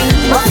everything.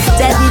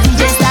 Tell the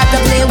DJ start to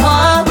play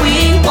what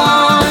we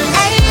want.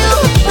 Hey you,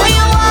 where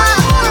you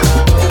are?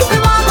 We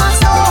want more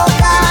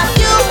soca.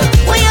 You,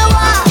 where you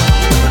are?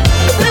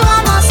 We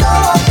want more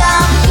soca.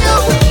 You,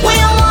 where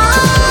you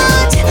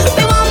want?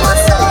 We want more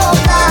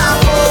soca.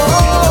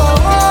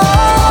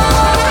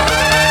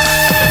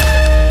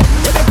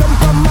 Where they come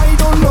from, I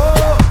don't know.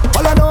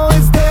 All I know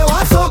is they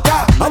want soca.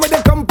 And where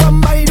they come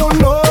from, I don't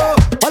know.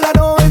 All I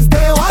know is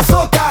they want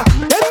soca.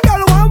 Them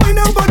gyal want wine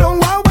and go down,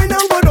 want wine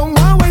and go down,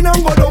 want wine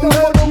and go down.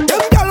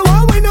 Them gyal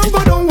want wine and go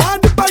down,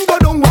 want dip and go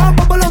down, want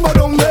bubble and go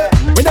down.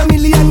 When a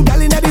million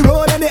gyal inna the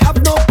road and they have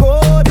no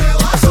code, they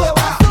want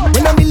soca.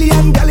 When a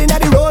million gyal inna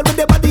the road with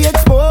their body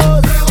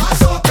exposed, they want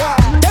soca.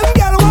 Them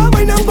gyal want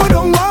wine and go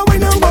down, want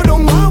wine and go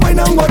down, want wine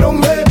and go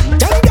down.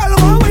 Them gyal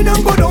want wine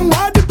and go down,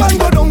 want dip and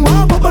go down,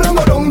 want bubble and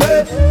go down.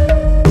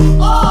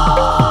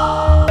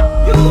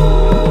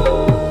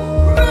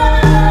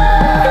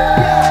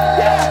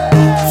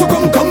 So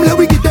come, let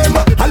we get them,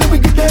 let we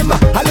get them,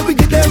 let we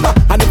get them.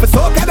 And if it's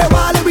soca, they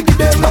want, let we get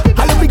them,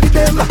 let we get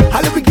them,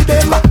 let we get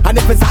them. And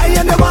if it's high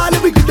and they want,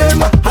 let we get them,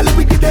 let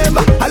we get them,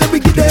 let we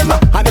get them.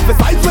 And if it's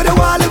vibes where they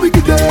want, let we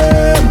get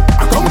them.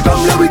 Come,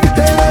 let we get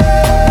them.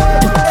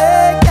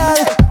 Hey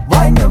girl,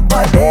 wine your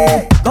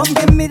body, come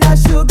give me that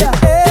sugar.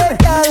 Hey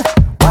girl,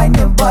 wine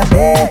your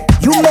body,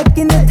 you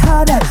making it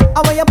harder.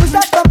 I want you push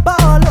that bumper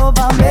all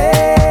over me.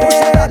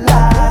 Push it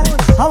loud.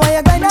 I want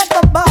you grind that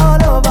bumper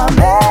all over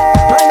me.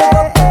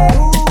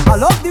 I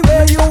love the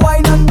way you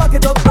wine and back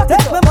it up.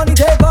 Take my money,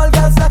 take all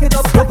girls, stack it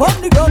up. Step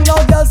on the ground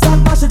now, girls, start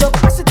mash it up,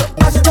 mash it up,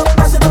 mash it up,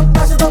 mash it up,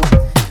 mash it up.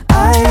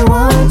 I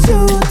want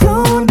you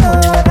to know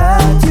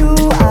that you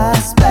are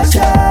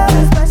special,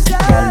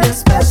 girl, you're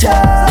special.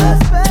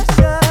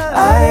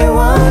 I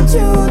want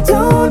you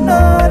to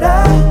know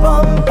that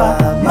bumper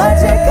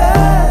magical,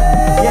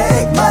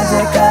 yeah,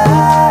 magical.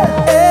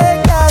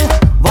 Hey girl,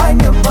 wine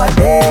your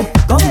body,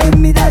 come give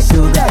me that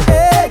sugar.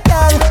 Hey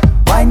girl,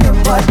 wine your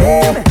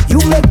body, you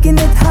making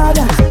it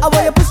harder. I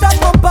want you push that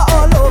bumper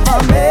all over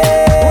me.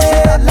 Push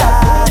it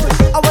loud.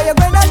 I want you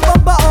grind that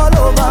bumper all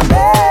over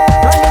me.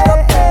 Grind it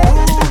up.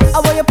 I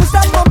want you push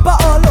that bumper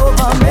all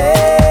over me.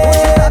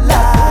 Push it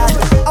loud.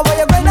 I want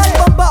you grind that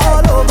bumper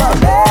all over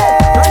me.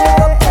 Grind it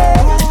up.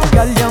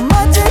 Girl, you're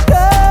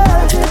magical,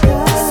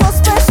 so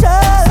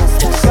special.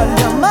 Girl,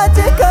 you're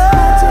magical.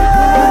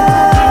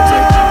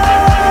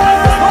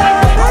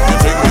 You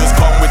think this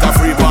come with a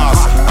free pass,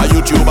 a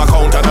YouTube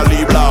account and a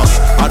lead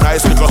blast, a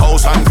nice little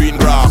house and green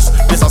grass.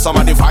 These are some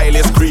of the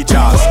vilest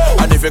creatures.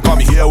 And if you come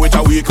here with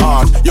a weak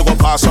heart, you gon'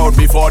 pass out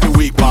before the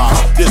week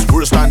pass. This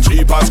worse than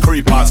cheapers,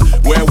 creepers,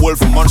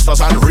 werewolf,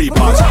 monsters and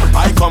reapers.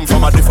 I come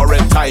from a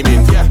different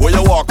timing, where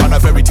you walk on a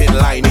very thin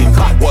lining.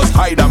 Was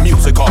hide the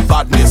music of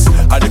badness,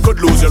 and you could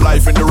lose your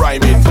life in the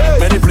rhyming.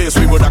 Many places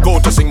we would go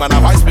to sing, man,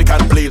 have ice pick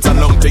and blades and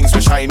long things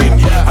for shining.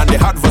 And the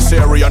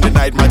adversary on the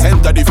night might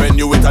enter the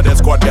venue with a dead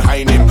squad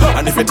behind him.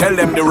 And if you tell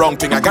them the wrong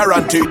thing, I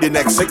guarantee the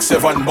next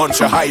 6-7 months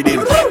you're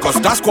hiding. Cause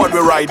that squad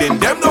we're riding,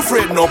 them no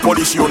afraid, no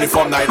police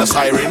uniform, neither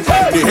siren.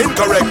 The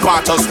incorrect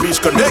part of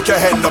speech can make your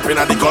head up in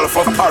the Gulf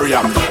of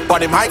Paria. But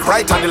the mic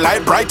right and the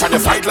light bright and you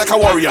fight like a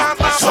warrior.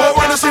 So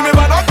when you see me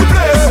burn up the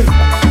place,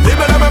 they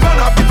may let me burn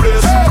up the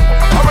place.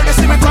 And when you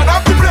see me turn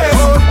up the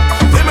place,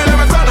 they may let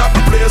me turn up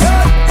the place.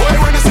 Boy,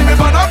 when you see me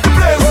burn up the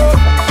place,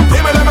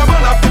 they may let me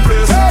burn up the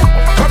place.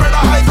 Come in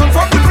the high, come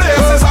from the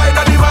place. It's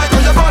either the mic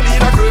or your body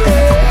in a grave.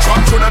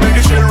 Trump tune and make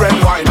the children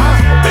wine.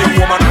 Big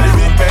woman and the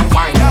big men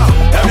wine.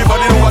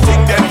 Everybody know what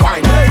thing them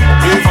wine.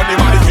 Wave on the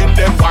mannequin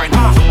them wine.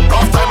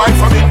 Rough time I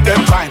from in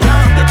them time.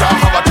 You can't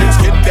have a thin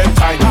skin them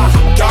time.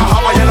 Can't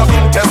have a yellow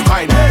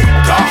intestine.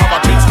 Can't have a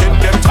thin skin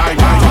them time.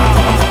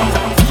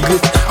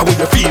 How will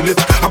you feel it?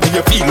 How will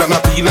you feel and I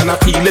feel and I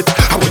feel it?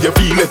 How will you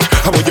feel it?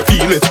 How will you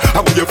feel it?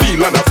 How will you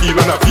feel and I feel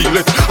and I feel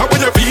it? How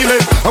will you feel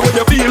it? How will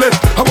you feel it?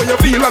 How will you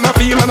feel and I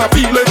feel and I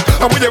feel it?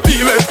 How will you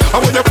feel it?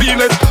 How will you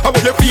feel it? How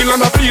will you feel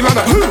and I feel and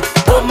I.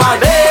 Oh, my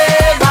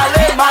leg,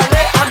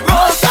 and go.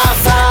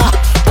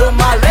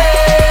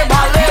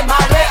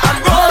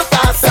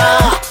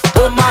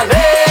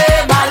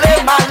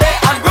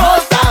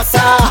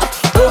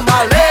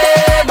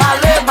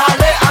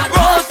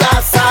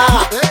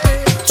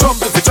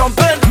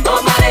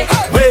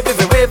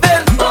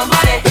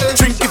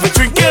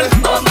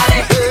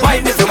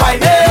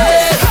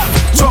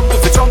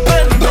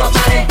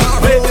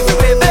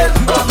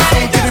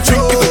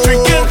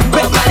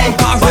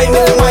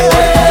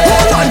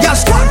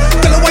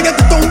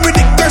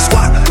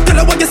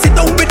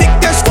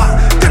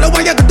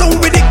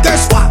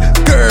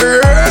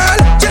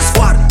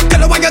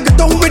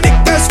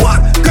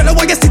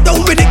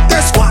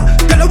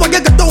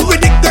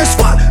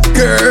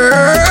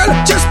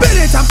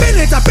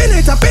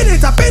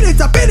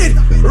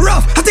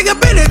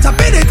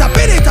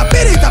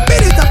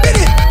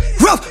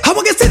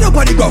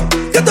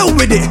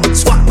 with it.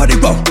 Squat body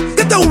grow,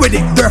 get down with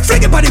it. Girl,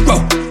 fling your body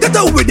grow, get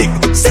down with it.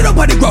 Sit up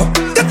body grow,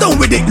 get down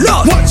with it.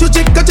 Lord, once you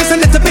jiggle just a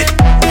little bit.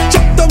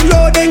 Drop down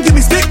low, then give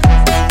me split.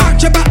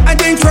 Arch your back and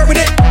then twerk with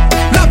it.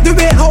 Love the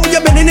way how you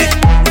bending it.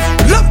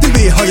 Love the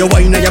way how you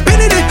whine and you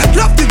bending it.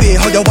 Love the way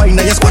how you whine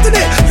and you squatting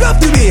it.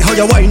 Love the way how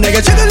you whine and you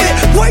jiggle it.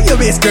 Why your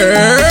waist,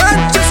 girl?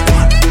 Just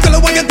squat. Tell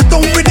her why you get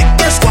down with it,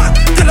 girl, squat.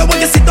 Tell her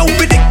why you sit down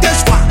with it, girl,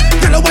 squat.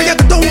 Tell her why you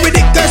get down with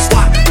it, girl,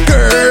 squat.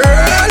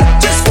 Girl,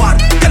 just squat.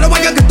 Tell her why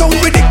you get down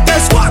with it,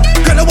 girl, squat.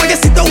 Tell her why you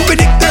sit down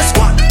with it, girl,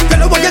 squat. Tell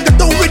her why you get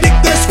down with it,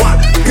 girl,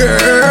 squat.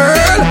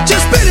 Girl,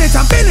 just spin it,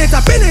 I spin it, I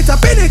spin it, I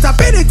spin it, I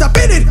spin it, I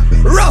spin it.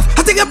 Rough,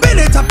 I think I spin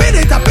it, I spin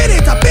it, I spin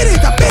it, I spin it,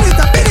 I spin it,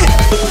 I spin it.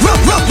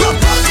 Rough, rough, rough.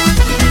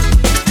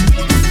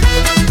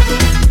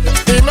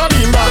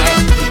 Rimba,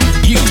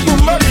 you,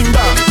 Bumba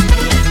Rimba,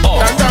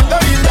 Dan Dan Da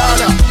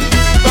Rindada,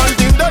 Dan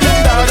Din Da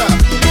Rindada,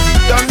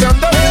 Dan Dan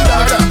Da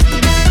Rindada,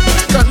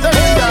 Dan Da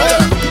Rindada.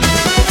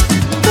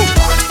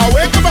 I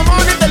wake up a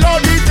morning, the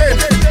Lord eating.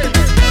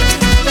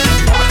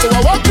 So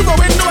I walk to the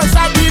window and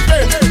start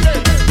beating.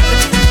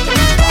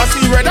 I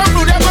see red and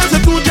blue, they're going to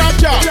do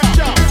job.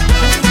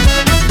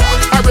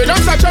 I read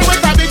on such a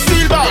with a big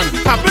steel band.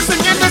 I've been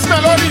singing this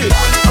melody.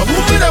 A boom,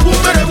 a boom,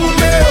 a boom,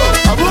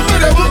 a boom,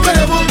 a boom,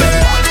 a boom.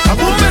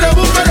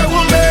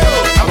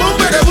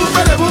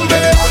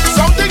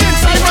 Something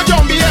inside my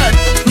zombie head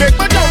make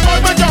my jump out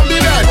my zombie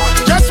head.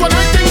 Just when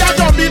I think that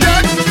zombie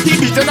dead, he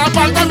beating up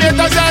all the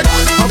meters head.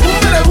 A boom,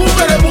 a boom,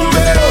 a boom,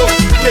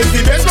 it's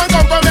the basement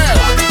come from hell.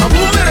 A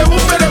boom, a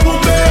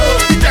boom,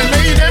 he tell me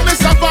he name is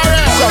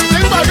Safari.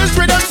 Something about this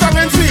rhythm song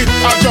and sweet.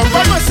 I jump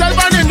on myself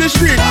and in the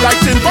street like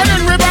Timber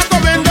and River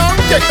coming down.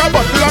 Take a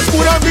bottle of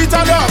spoon and beat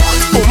it up.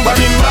 Boom, ba,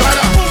 dim,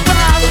 bada.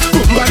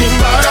 Boom, ba, dim,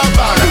 bada,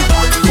 bada.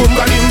 Boom,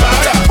 ba, dim,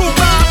 bada. Boom,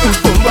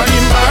 ba,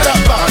 dim, bada,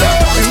 bada.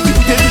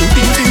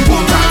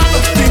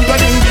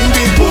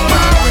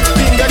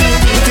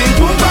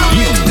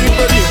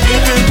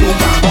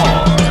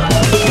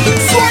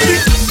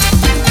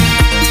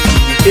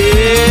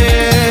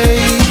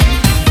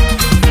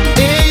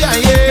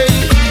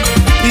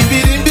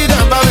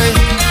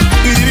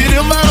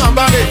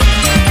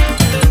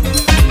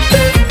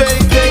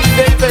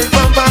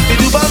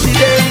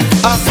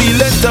 I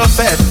feel it the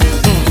fed,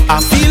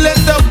 I feel it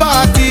the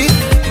party.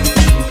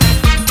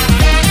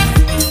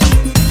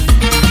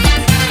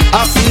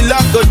 I feel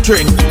I could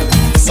drink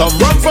some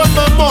rum from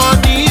the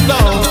morning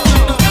now.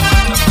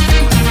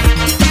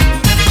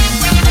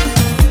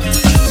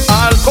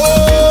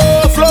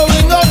 Alcohol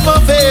flowing up my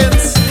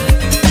veins.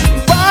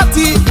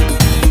 Party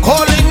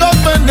calling up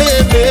my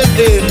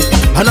name.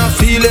 And I'm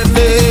feeling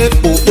it,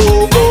 oh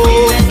oh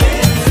oh.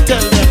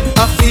 Tell them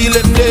I'm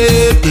feeling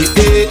it,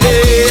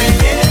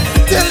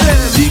 Tell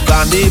them the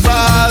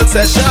carnival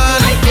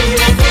session.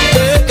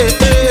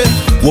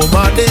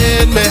 Woman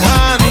in my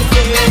hand.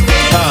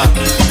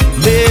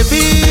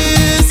 Baby,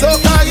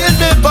 soca in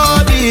my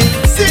body.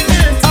 Sing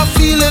it, I'm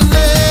feeling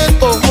it,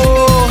 oh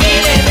oh.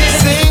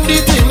 Sing the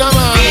thing,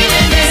 man.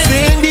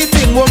 Sing the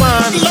thing,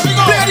 woman.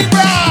 Play the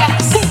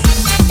brass.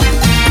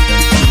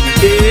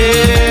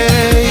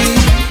 Hey,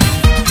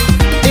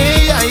 hey,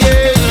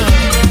 yeah.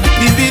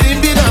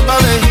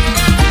 Bidi-bidi-bidi-bam-bam.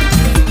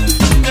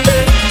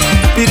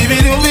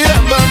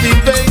 Bidi-bidi-bidi-bam-bam.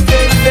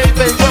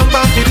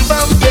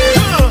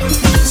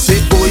 Say,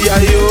 oh yeah,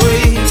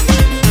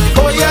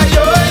 oh yeah,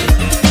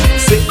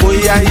 say, oh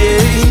yeah,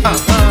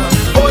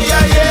 oh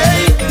yeah,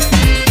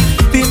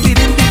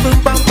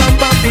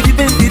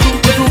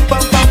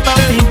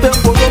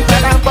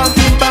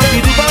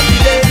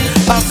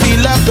 I feel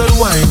like good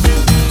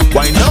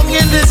wine on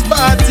in this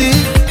party.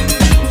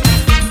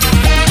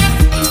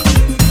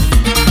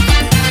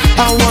 I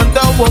want a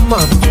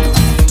woman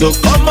to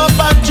come up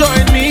and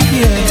join me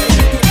here.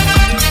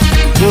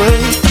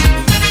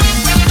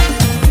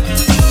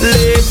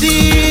 Lady,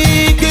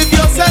 give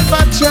yourself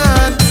a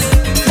chance.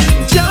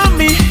 Jam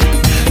me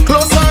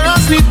closer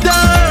as we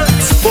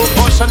dance.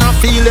 Oh, ocean, I'm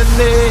feeling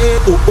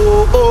it. Oh,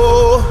 oh,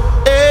 oh.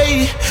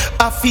 Hey,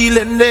 I'm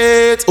feeling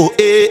it. Oh,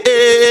 hey,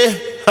 hey.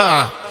 Ha.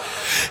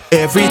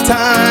 Every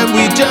time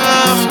we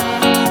jam.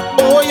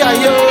 Oh, yeah,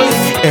 yo.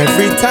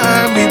 Every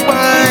time we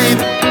whine.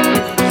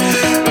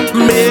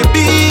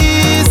 Maybe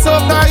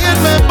soca in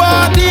my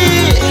body.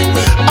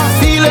 I'm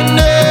feeling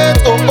it.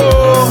 Oh, oh.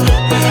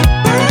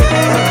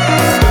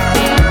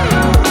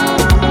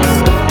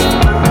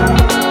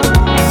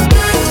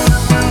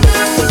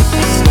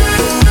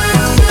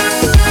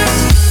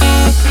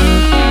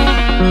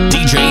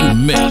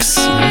 Mix.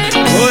 Oh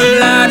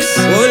lad.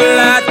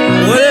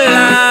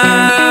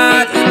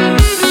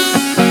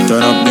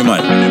 Turn up the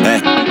mic.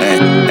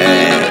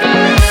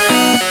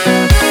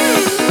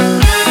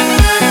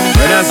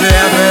 When I say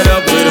I'm fed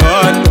up with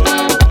hard,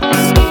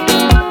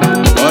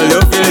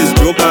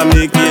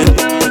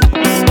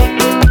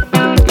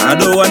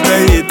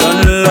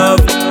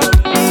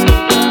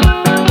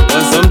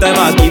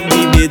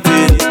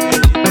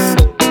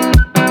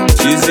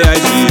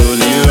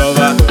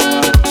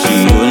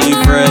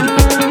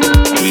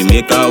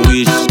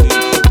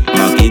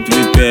 stomach it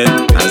repair.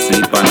 I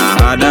sleep and I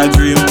had a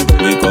dream.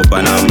 Wake up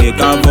and I make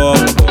a vow.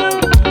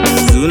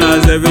 Soon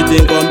as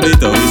everything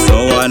complete, we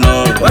saw one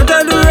up. What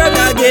I do wrong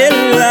again,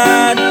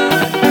 lad?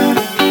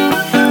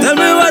 Tell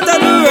me what I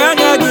do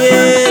wrong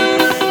again.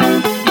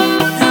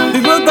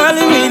 People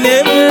calling me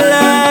name,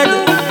 lad.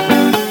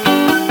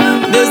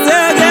 They say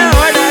I get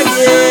hard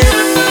again.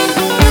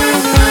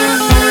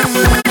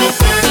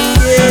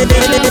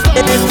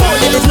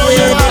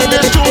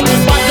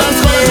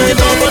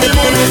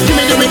 Give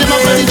me the rhythm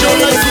of the Joe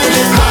like food.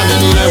 Hand in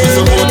the air, we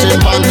supporting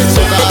band.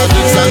 Soca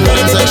addicts and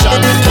crime section.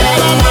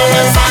 All on the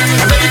west side,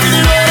 ready for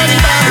the road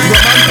anytime.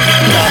 Roman,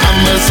 the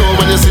hammer, so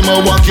when you see me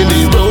walking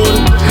the road.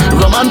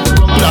 Roman,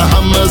 the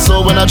hammer,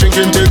 so when I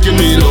drinking, taking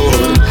me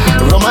load.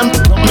 Roman,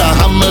 the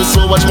hammer,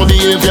 so watch my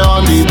behavior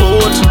on the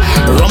boat.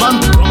 Roman,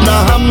 the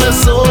hammer,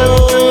 so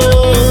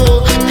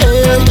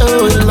hey,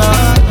 oh,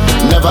 Lord.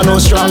 Never know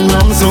strong,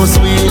 rum so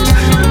sweet.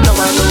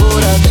 Never know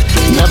that.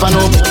 Never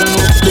know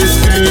this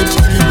great.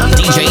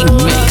 DJ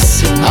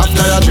Mix.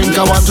 After I drink,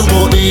 I want to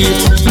go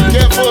eat.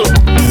 Careful,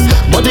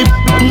 but the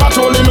not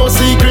only no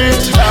secret.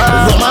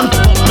 Roman,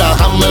 the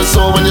hammer,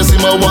 so when you see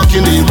me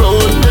walking the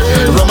road.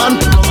 Roman,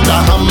 the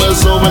hammer,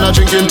 so when I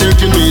drink and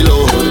taking me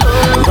load.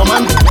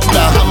 Roman,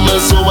 the hammer,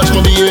 so watch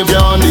my behavior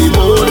on the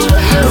boat.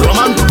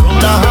 Roman,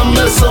 the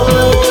hammer, so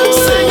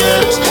sing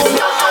it.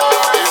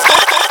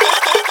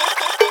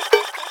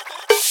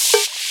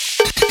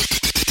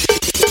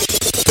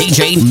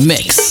 DJ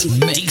Mix.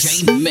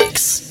 DJ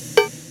Mix.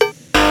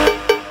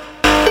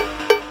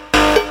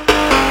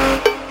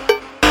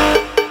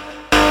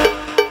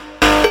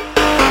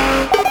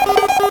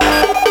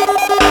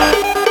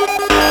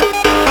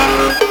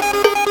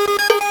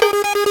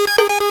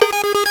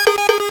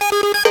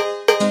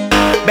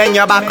 Bend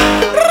your back,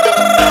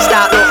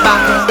 start look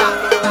back.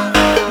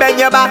 Bend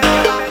your back,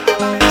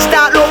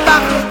 start look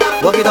back.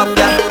 Walk it up,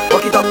 yeah.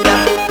 Walk it up,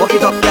 yeah. Walk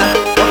it up, yeah.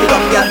 Walk it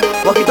up, yeah.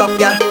 Walk it up,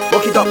 yeah.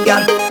 Walk it up,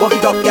 yeah. Walk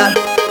it up, yeah.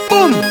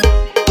 Boom.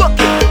 Walk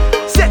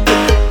it, set it.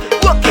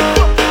 Walk it,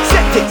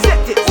 set it,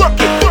 set it.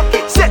 Walk it,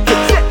 set it,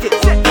 set it,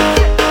 set it.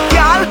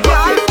 Girl,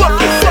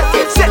 walk it, set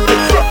it, set it,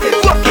 set it.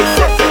 Walk it,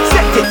 set it,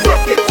 set it,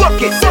 set it.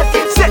 Walk it, set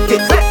it, set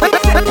it, set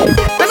it.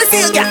 Let me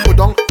see you, girl.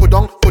 Pudong,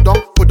 pudong, pudong,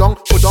 pudong,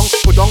 pudong,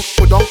 pudong,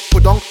 pudong,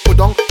 pudong,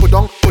 pudong,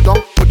 pudong, pudong,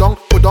 pudong,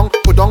 pudong,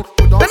 pudong,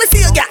 pudong. Let me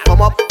see you, girl.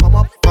 Come up, come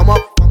up, come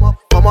up, come up,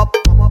 come up,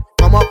 come up,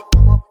 come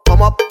up,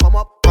 come up, come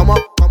up, come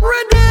up, come up.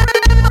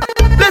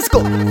 Let's go.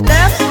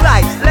 Left,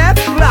 right,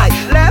 left, right,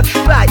 left,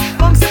 right.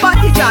 Bounce your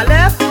body, girl.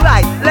 Left,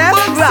 right,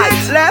 left, right,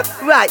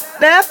 left, right,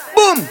 left.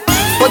 Boom.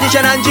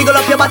 Position and jiggle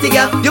up your body,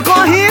 girl. You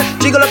come here,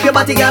 jiggle up your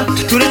body, girl.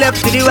 To the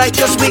left, to the right,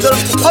 just wiggle.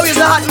 How is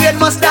the hot red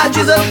mustard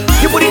drizzle?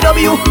 You put the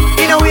W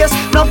in a waist,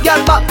 knock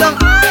girl back down.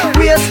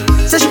 Waist,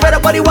 say she better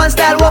body one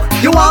style walk.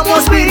 You want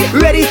more speedy?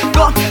 Ready,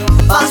 go.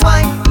 Fast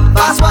wine,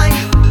 fast wine,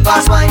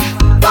 fast wine,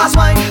 fast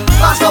wine,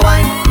 faster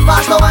wine,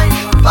 faster wine,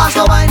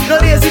 faster wine. No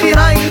lazy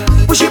behind.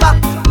 Push it back,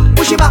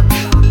 push it back,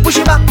 push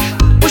it back,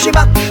 push it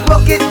back.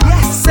 Rock it,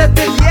 yes, set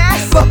it,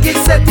 yes. Rock it,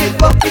 set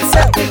it, rock it,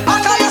 set it. I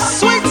tell you,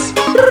 sweet.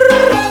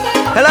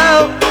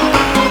 Hello,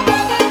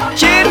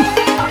 Jim.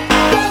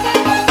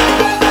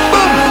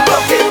 Boom,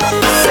 rock it,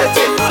 set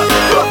it,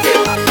 rock it,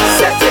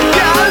 set it,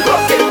 girl,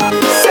 rock it,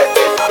 set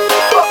it,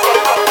 rock it.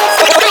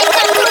 I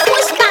come to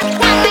push back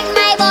down with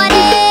my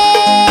body,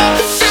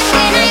 and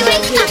when I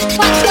wake up,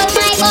 watch with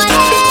my body.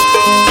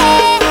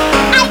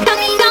 I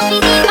coming down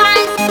with the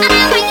man, and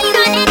I'm waiting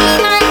on any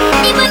man.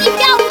 Even if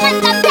your woman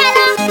come tell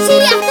her, she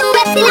have to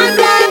wait till I'm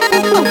done.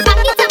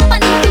 Back it up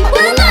on the people,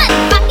 man.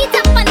 Back it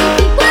up on the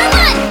people,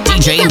 man.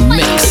 DJ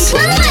Mix.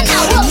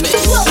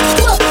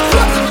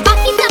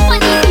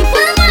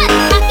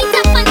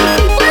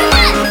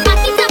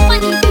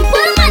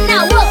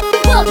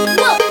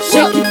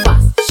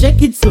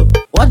 Shake it slow,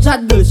 watch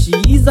that girl, she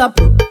is a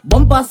pro.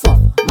 Bumper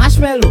soft,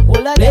 marshmallow,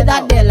 play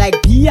that there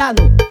like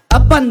piano.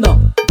 Up and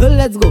down, girl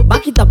let's go.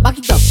 Back it up,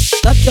 touch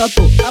your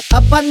toe.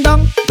 Up and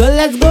down, girl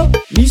let's go.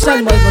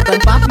 Mission boys not on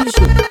papi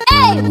show.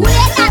 Hey, who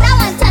let that I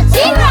want touch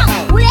it wrong?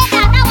 Who let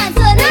that I want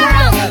turn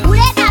around? Who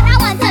let that I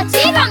want touch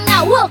it wrong?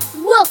 Now whoa,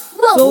 whoa,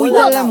 whoa. So we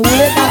tell them who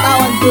let that I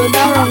want turn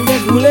around?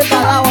 Yes, who let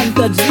that I want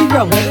touch it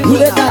wrong? Who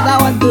let that I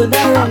want turn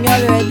around?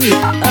 You ready?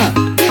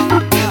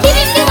 Give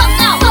him the work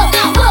now, work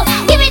now, work.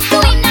 Give it to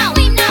him now,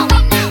 him now.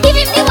 Give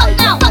him the work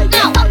now, work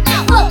now, work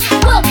now, work,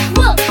 work,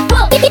 work,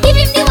 work. Give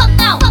him the work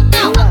now, work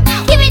now, work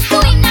now. Give it to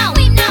him now,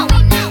 him now.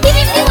 Give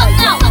him the work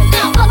now, work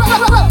now, work,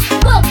 work,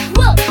 work,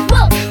 work, work,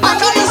 work. On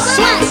the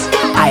people man,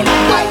 on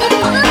the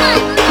people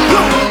man,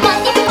 on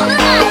the people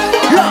man,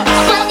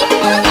 on the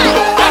people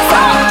man.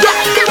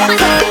 Tap on the people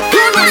man,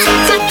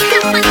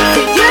 tap on the people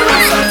man,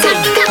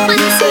 tap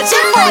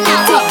on the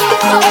people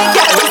man.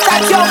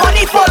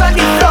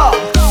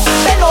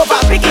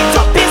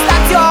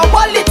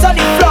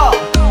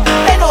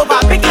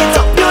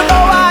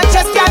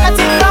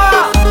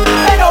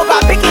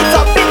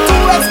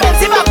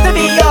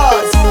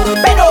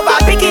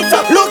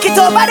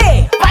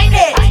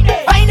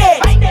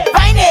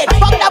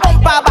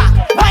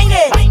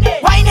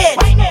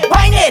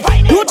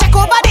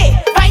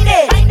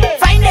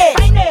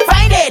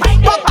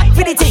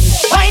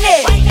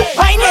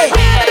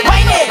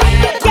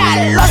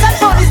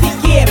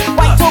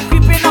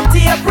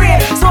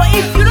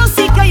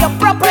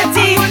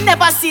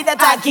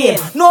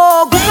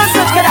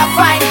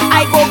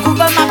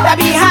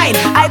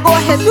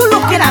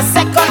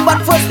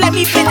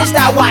 finish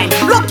that wine.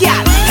 Look, y'all,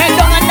 head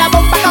down and the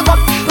bump back up.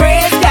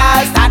 Brace,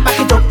 y'all, start back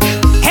it up.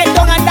 Head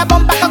down and the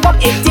bump back up.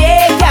 It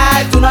take,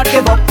 y'all, do not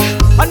give up.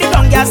 On the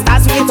down, y'all,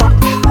 start swing it up.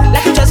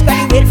 Like you just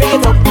can't wait, bring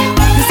it up.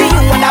 You see you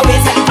on the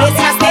waist and the place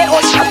in a state. Oh,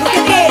 shit, look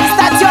at this.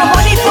 That's your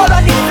money fall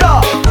on the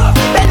floor.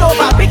 Bend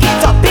over, pick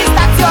it up. Bitch,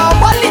 that's your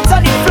wallet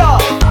on the floor.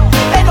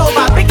 Bend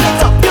over, pick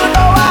it up. You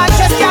know I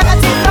just can't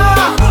get it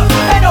now.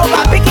 Bend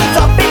over, pick it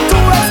up. It's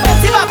too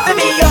expensive after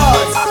me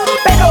yours.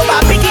 Bend over,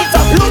 pick it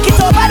up. Look it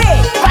over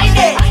there. Find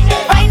it,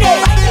 find it,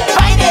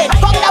 find it.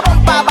 Fuck that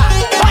bump, baba.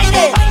 Find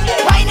it,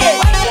 find it,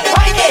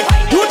 find it.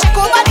 You check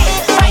over there.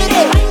 Find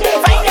it,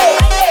 find it,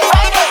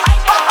 find it.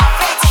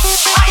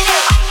 Find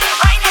it,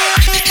 find it,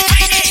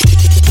 find it.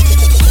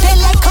 They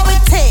like how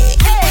it take,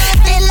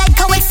 they like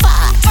how it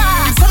fat.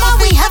 Some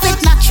of we have it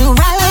natural,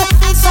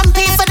 and some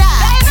pay for that.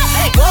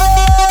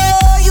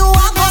 Oh, you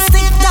are gonna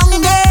stick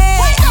down there.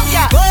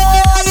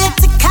 Oh, you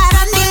thicker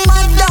than the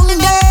mud down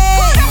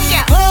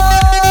there.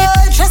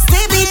 Oh, just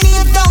stay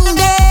beneath down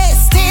there.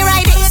 Stay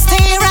right it,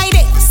 stay right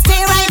it,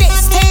 stay right it,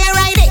 stay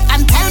right it,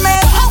 and tell me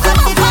how come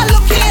I'm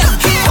looking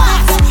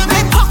fat?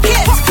 My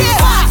pocket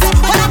fat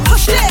when I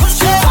push it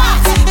fat.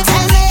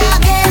 Tell me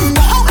again,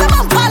 how come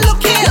I'm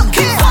looking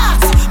fat?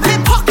 My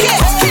pocket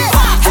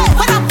fat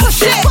when I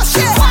push it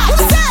fat.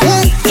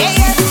 Yeah,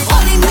 yeah,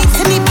 only me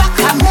to me back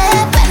and me,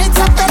 bend it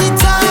up, bend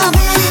it up.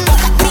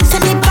 Look at me to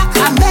me back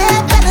and me,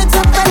 bend it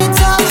up, bend it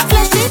up.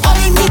 Flesh it,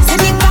 only me to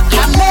me back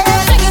and me,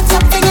 bring it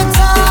up, bring it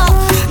up.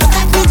 Look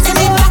at me to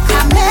me back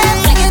and me,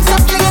 bring it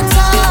up, bring it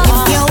up.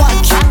 If you want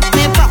track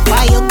me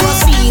proper, you go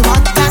see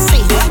what I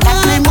say. That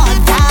me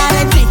mother,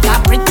 it make a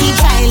pretty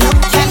try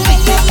look at me.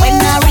 When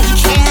I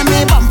reach here, me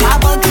bump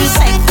about 3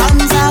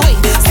 seconds away.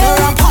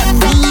 Stir up on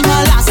me, no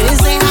losses,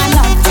 they have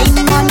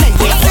nothing on me.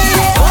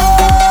 Oh,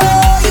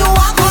 you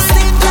are gonna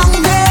stick down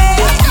there.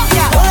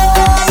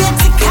 Oh, you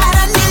thicker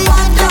than the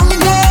mud down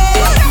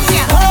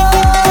there. Oh,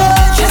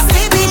 just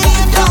stay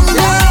beneath down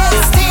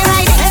there. Stay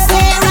right it,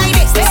 stay right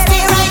it,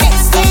 stay right it,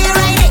 stay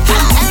right it.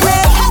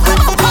 How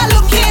come I'm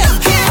looking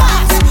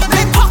fat?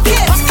 My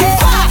pocket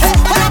fat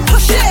when I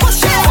push it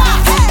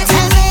fat.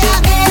 Tell me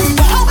again,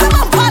 how come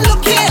I'm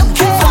looking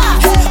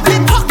fat? My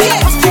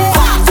pocket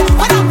fat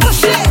when I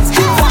push it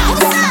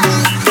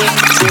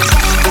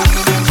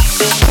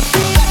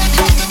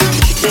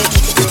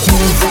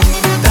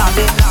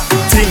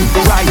Thing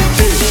right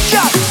there.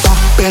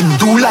 Back bend,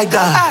 do like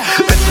that.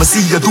 Let me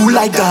see you do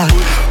like that.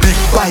 Big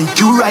bike,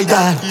 you ride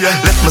that.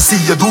 Let me see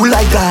you do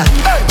like that.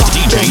 Back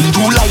bend,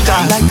 do like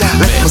that.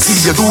 Let me see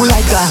you do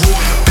like that.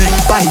 Big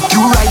bike,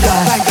 you ride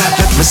that.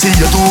 Let me see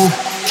you do.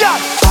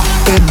 Back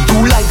bend, do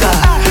like that.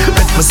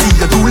 Let me see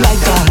you do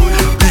like that.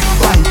 Big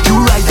bike, you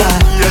ride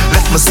that.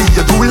 Let me see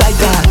you do like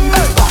that.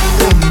 Back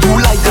bend, do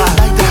like that.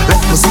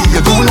 Let me see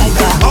you do like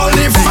that.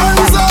 Only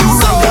fans of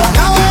Soca.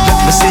 Let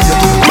me see you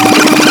do.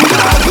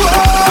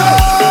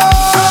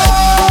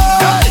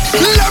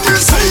 Let me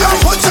see you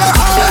put your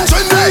hands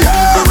in the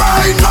air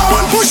right now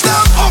and push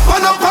them up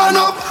and up and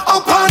up,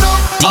 up and up,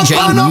 DJ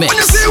up and up. Mix. When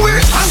you see we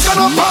hands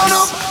gonna up and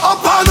up,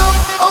 up and up,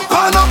 up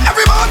and up.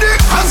 Everybody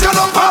hands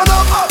gonna up and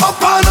up,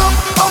 up and up,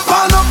 up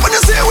and up. When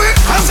you see we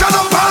hands gonna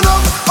up and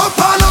up, up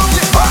and up,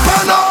 up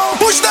and up.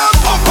 Push them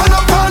up and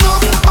up and up,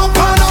 up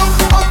and up,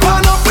 up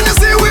and up. When you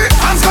see we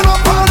hands gonna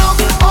up and up,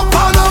 up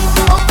and up,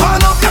 up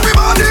and up.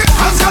 Everybody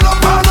hands gonna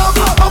up and up,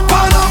 up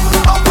and up,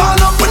 up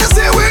and up. When you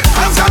see we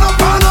hands gonna up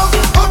and up,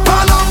 up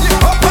and up,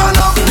 up and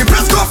up. The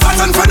press go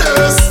fatten for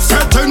this.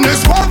 Setting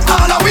this one,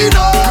 all of we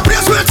know. The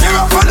place will tear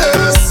up for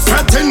this.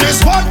 Setting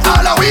this one,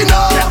 all of we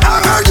know.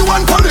 I heard you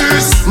want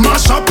police.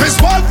 Mash up is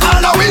one,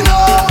 all of we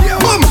know.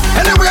 Boom,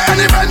 anywhere,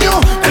 any venue,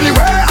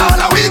 anywhere,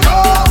 all of we go.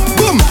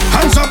 Boom,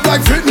 hands up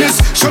like fitness.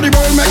 Show the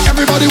world, make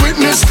everybody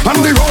witness. On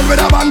the road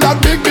with a band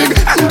that big, big.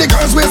 And the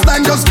girls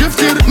waistline just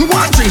gifted.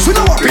 One drinks, we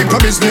know what people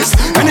business.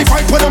 And if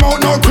I put them out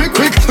now quick,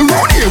 quick.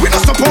 Round here, we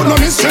don't support no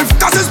mischief.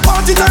 Cause it's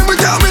party time, we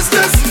can't miss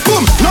this.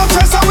 Boom, no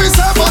stress how we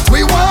say, but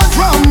we want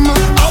rum.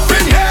 Up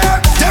in here,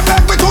 they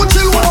beg we to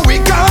chill while we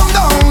calm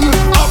down.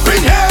 Up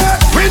in here,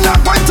 we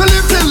not going to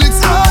live till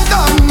it's all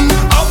done.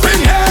 Up in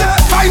here,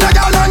 find a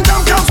gal and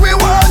come cause we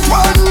want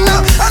one.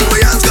 And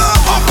we hands go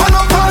up and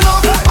up and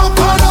up, up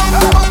and up,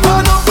 up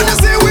and up. When you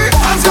see we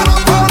hands go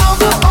up and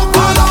up, up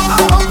and up,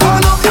 up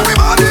and up.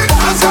 Everybody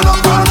hands go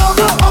up and up,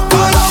 up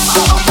and up,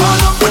 up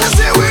and up. When you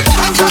see we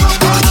hands go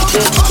up and up,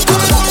 up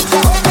and up,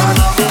 up and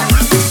up.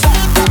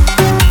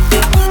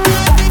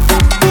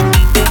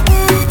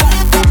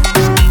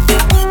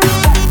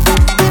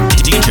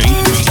 DJ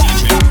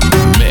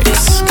Mix.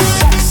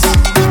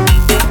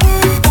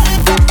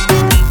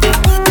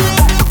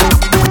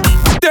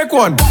 Take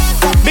one.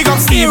 Big up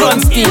Steven.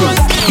 He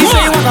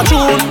say you want a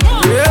tune.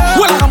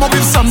 Well, I come up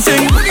with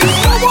something.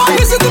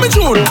 Listen to me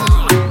tune.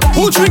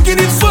 Who drinking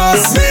it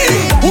first? Me.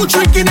 Who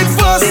drinking it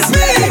first?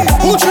 Me.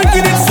 Who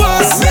drinking it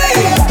first? Me.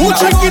 Who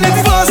drinking it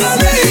first?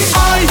 Me.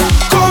 I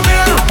come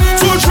here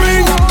to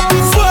drink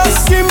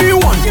first. Give me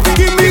one,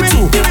 give me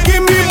two,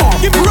 give me more.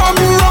 Rum,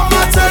 rum,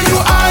 I tell you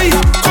I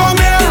come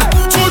here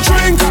to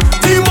drink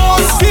the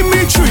most. Give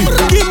me 3,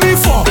 give me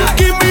 4,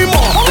 give me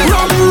more.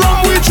 Rum,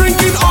 rum, we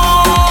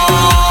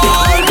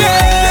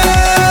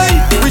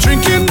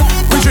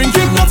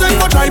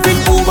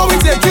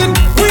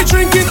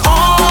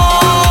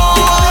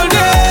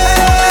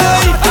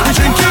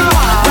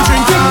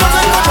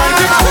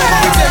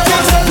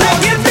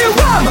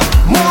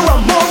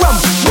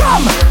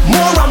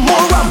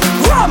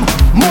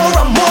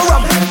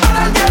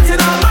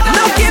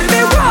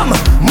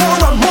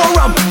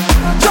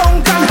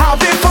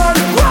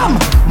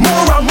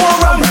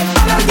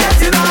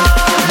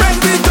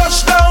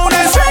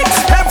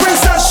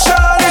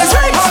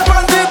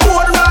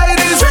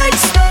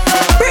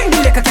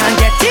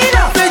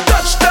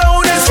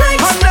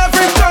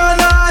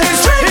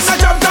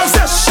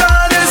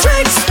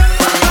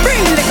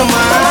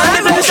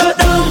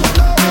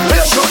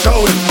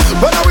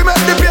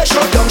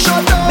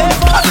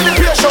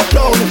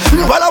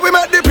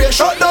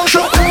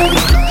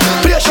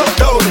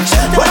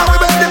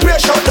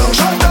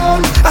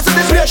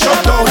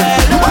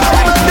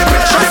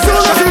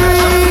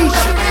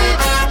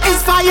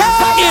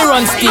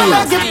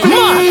beg you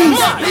please.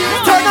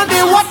 Turn on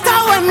the water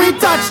when we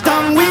touch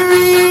down, we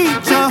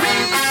reach.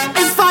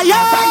 It's fire,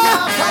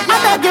 I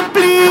beg you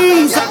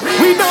please.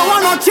 We don't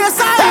want no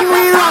chaser and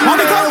we run. When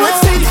we come with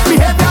stink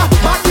behavior,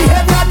 bad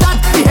behavior, that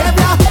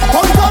behavior.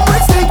 When we come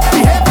with stink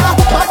behavior,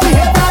 bad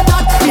behavior,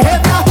 that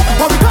behavior.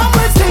 When we come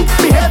with stink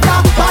behavior,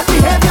 bad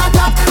behavior,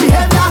 that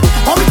behavior.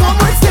 When we come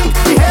with stink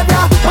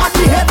behavior, bad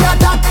behavior,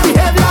 that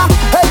behavior.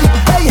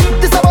 Hey,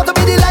 this about to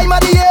be the lime of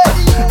the year.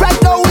 Right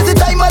now is the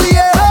time of the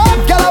year.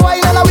 Girl, a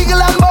wine and a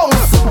wiggle and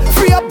bounce.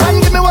 Free up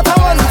and give me what I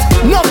want.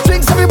 No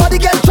drinks, everybody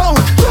get drunk.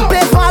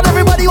 Bass hard,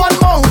 everybody want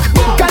monk.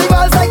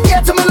 Carnival's like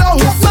air to my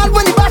lungs. Mad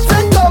when the bash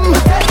friend come.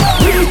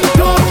 We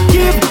don't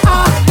give a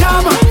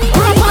damn.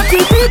 We're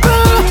party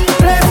people.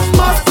 Place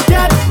must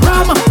get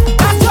ram.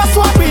 That's just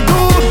what we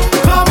do.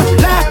 Come,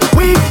 let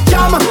we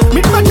jam.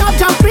 Meet my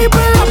jam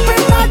people up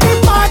in the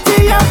party.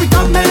 Yeah, we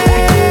come in.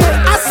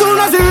 As soon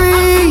as we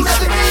reach,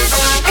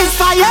 it's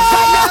fire.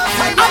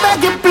 I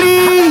beg you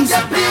please.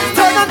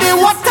 Turn on the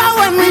water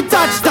when we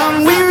touch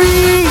down, we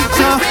reach.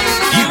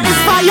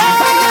 It's fire.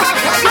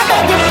 I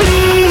beg you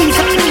please.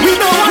 We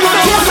don't want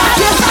to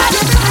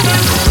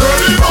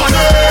Early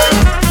morning,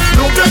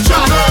 look at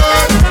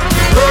Janet.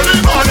 Early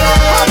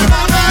morning,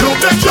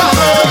 look at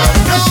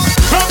Janet.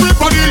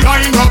 Everybody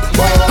line up,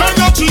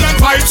 energy and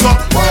vibes up.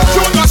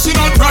 Young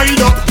and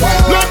pride up.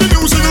 Let the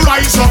music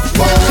rise up.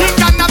 In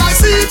Canada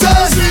City,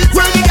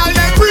 where the girl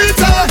they pretty.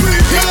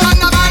 In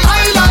Canada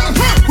Island,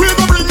 we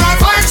go bring our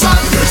vibes on.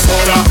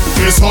 Disorder,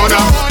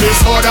 disorder,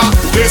 disorder,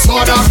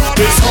 disorder,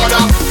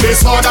 disorder,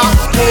 disorder,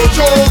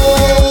 mojo.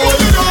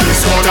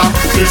 Disorder,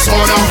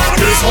 disorder,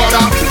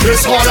 disorder,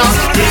 disorder,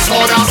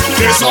 disorder,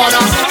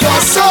 disorder.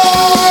 What's up?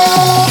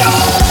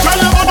 Tell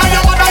your mother,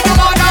 your mother, your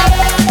mother.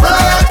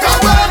 Break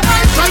away.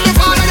 Tell your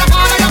father, your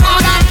father, your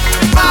father.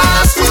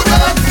 Pass to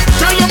them.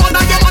 Tell your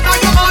mother, your mother,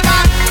 your mother.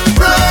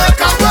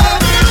 Break away.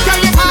 Tell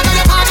your father,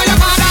 your father, your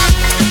father.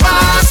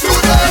 Pass to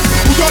them.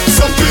 We got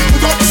something, we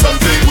got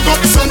something, we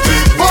got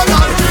something. Hold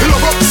on.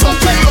 Love up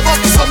something, love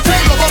up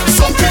something, love up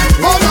something.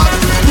 Hold on.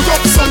 We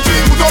got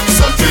something, we got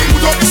something, we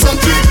got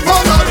something.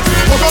 Hold on.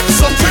 Hold up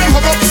something,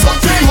 hold up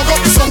something, hold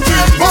up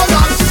something. Hold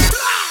on.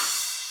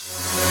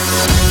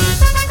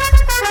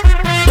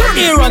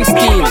 Aaron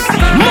Skills.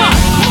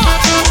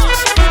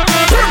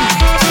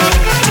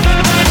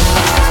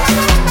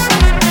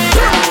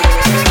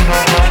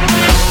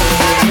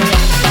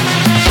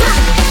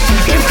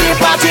 If the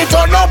party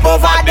turn up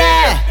over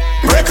there,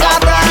 break a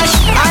branch,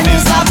 and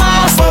it's a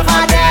mouse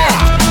over there.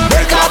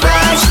 Break a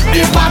branch,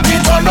 the party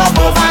turn up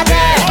over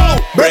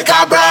there. Break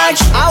a branch.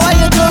 How are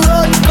you to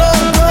run, go,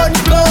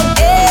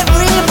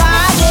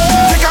 everybody.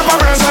 Take up a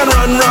branch and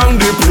run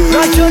round the place.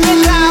 Run to the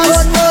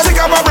clouds.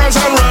 Take up a branch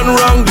and run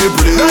round the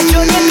place. Run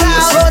to the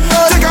clouds.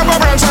 Take up a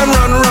branch and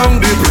run round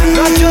the place.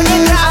 Run to the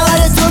clouds. How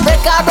are you to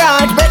break a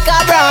branch, break a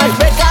branch,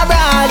 break a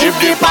branch. If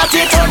the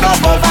party turn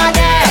up over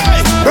there,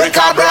 break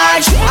a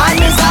branch, and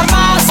it's a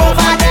mouse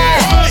over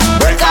there.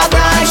 Break a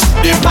branch,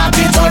 the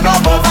party turn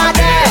up over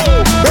there.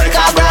 Break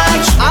a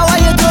branch. How are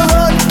you to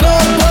run, go,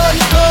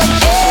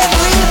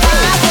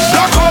 everybody.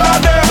 Block all of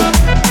them.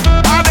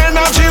 Bad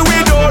energy we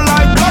don't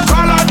like. Block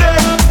all of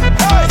them.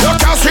 You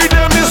can see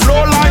them is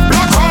low life.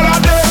 Block all of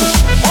them.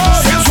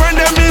 Since when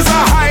them is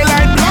a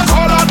highlight. Block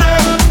all of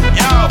them.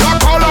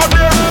 Block all of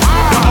them.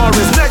 They're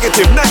always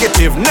negative,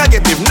 negative,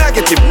 negative,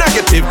 negative,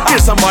 negative.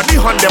 Here's somebody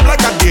hunt them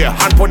like a deer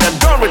and put them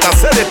down with a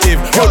sedative.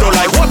 You don't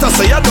like what I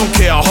say, I don't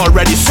care.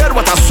 Already said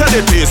what I said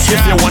it is. If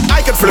you want,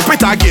 I can flip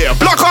it again.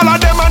 Block all of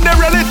them and their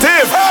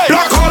relative.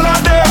 Block all of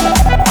them.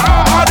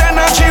 Bad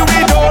energy we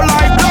don't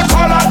like. Block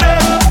all of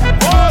them.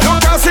 You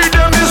can see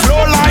them is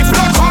low life.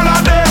 Block all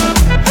of them.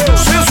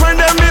 Since when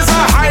them is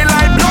a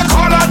highlight. Block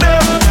all of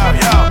them.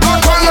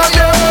 Block all of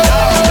them.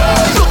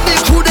 Look the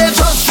crew they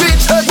just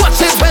reach.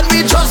 Watch it when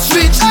we just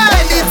reach.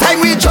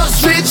 Anytime we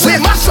just reach, we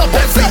mash up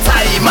every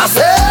time. I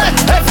say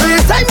every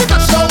time we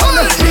touch down,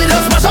 we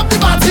just mash up the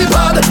party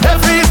pad.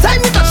 Every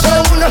time we touch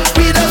down,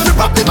 we just rip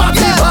up the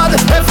party pad.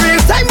 Every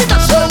time we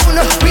touch down,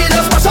 we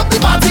just mash up the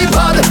party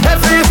pad.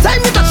 Every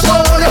time we touch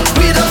down,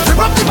 we just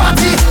rip up the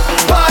party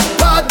pad,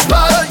 pad,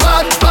 pad,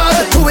 pad,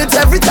 pad. Do it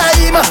every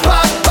time,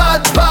 pad,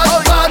 pad, pad,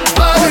 pad,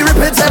 pad. We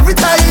rip it every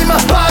time,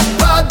 pad,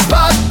 pad,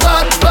 pad,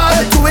 pad,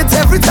 pad. Do it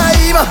every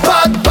time,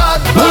 pad, pad,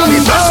 pad.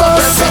 We mash up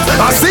everything.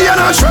 I see a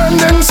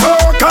trending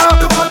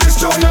soca.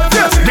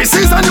 This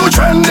is a new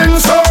trending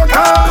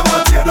soca.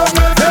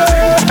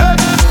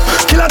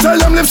 Killer tell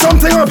them lift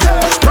something up.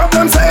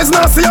 Problem say it's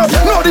nasty up.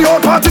 Now the whole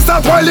party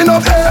start piling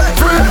up.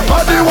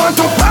 Everybody want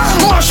to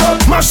mash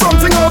up, mash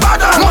something up.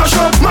 Mash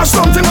up, mash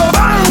something up.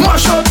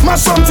 Mash up,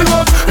 mash something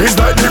up. It's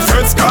like the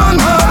feds gone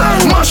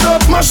mad. Mash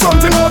up, mash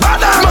something up.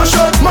 Mash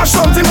up, mash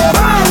something up.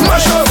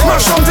 Mash up,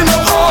 mash something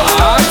up.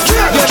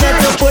 You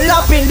need to pull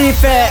up in the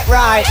fair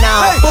right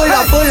now. Pull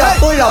up, pull up,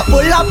 pull up,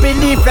 pull up in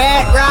the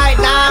fair right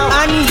now.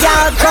 And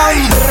y'all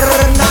come.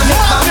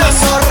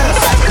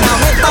 Now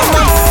make my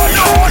more.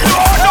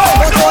 Now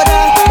make my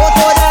more.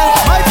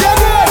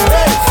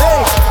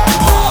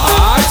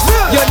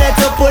 You need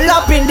to pull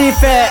up in the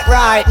fete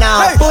right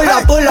now. Pull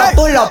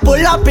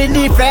up in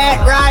the fete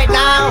right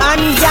now.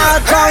 And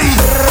y'all come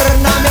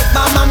now make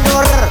bam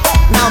dur.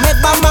 Now make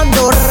bam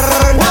dur.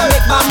 Now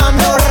make bam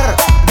dur.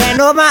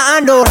 Bend over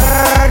and dur.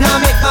 Now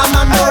make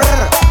bam dur.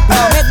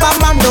 Now make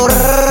bam dur.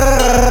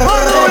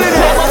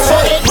 So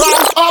it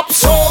ram up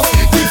so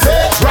the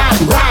fete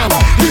ram.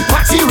 The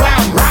party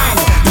ram.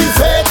 The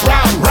fete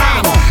ram.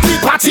 The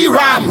party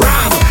ram.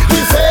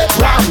 The fete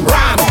ram.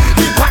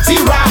 The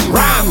party ram.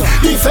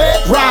 The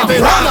fete ram. They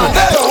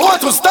don't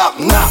want to stop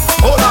now.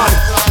 Hold on.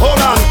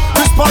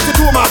 This party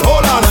too mad.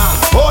 Hold on.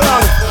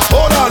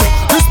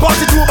 This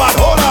party too bad.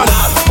 Hold on.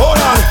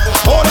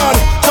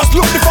 Just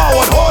look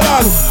forward. Hold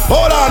on,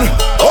 man.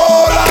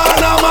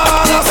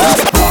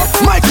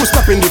 Mike will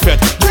step in the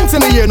fete. Drinks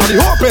in the air, now the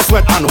whole place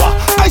wet and what?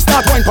 I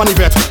start wine pon the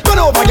vet. Turn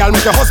over, girl,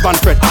 make your husband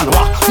fret and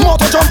what?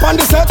 Motor jump on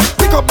the set.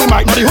 Pick up the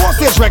mic, now the whole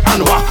stage wreck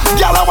and what?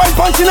 Girl, a wine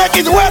punch neck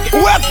is wet.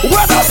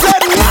 I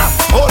said nah.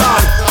 Hold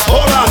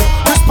on.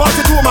 This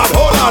party too mad.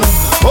 Hold on.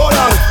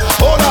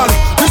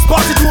 This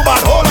party too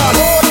bad. Hold on.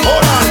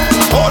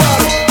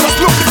 Just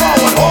look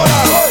forward. Hold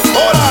on.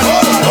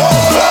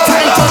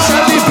 Time to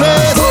shell the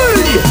place.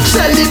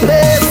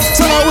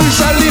 So we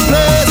shell the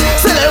place.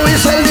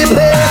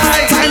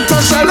 Time to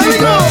shell the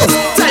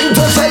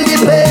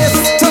place.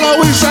 So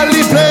we shell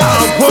the place.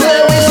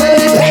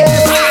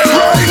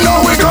 Right now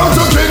we come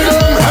to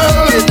kingdom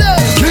hell.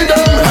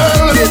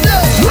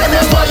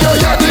 Whenever you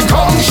hear the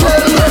conch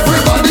shell,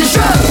 everybody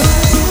shell.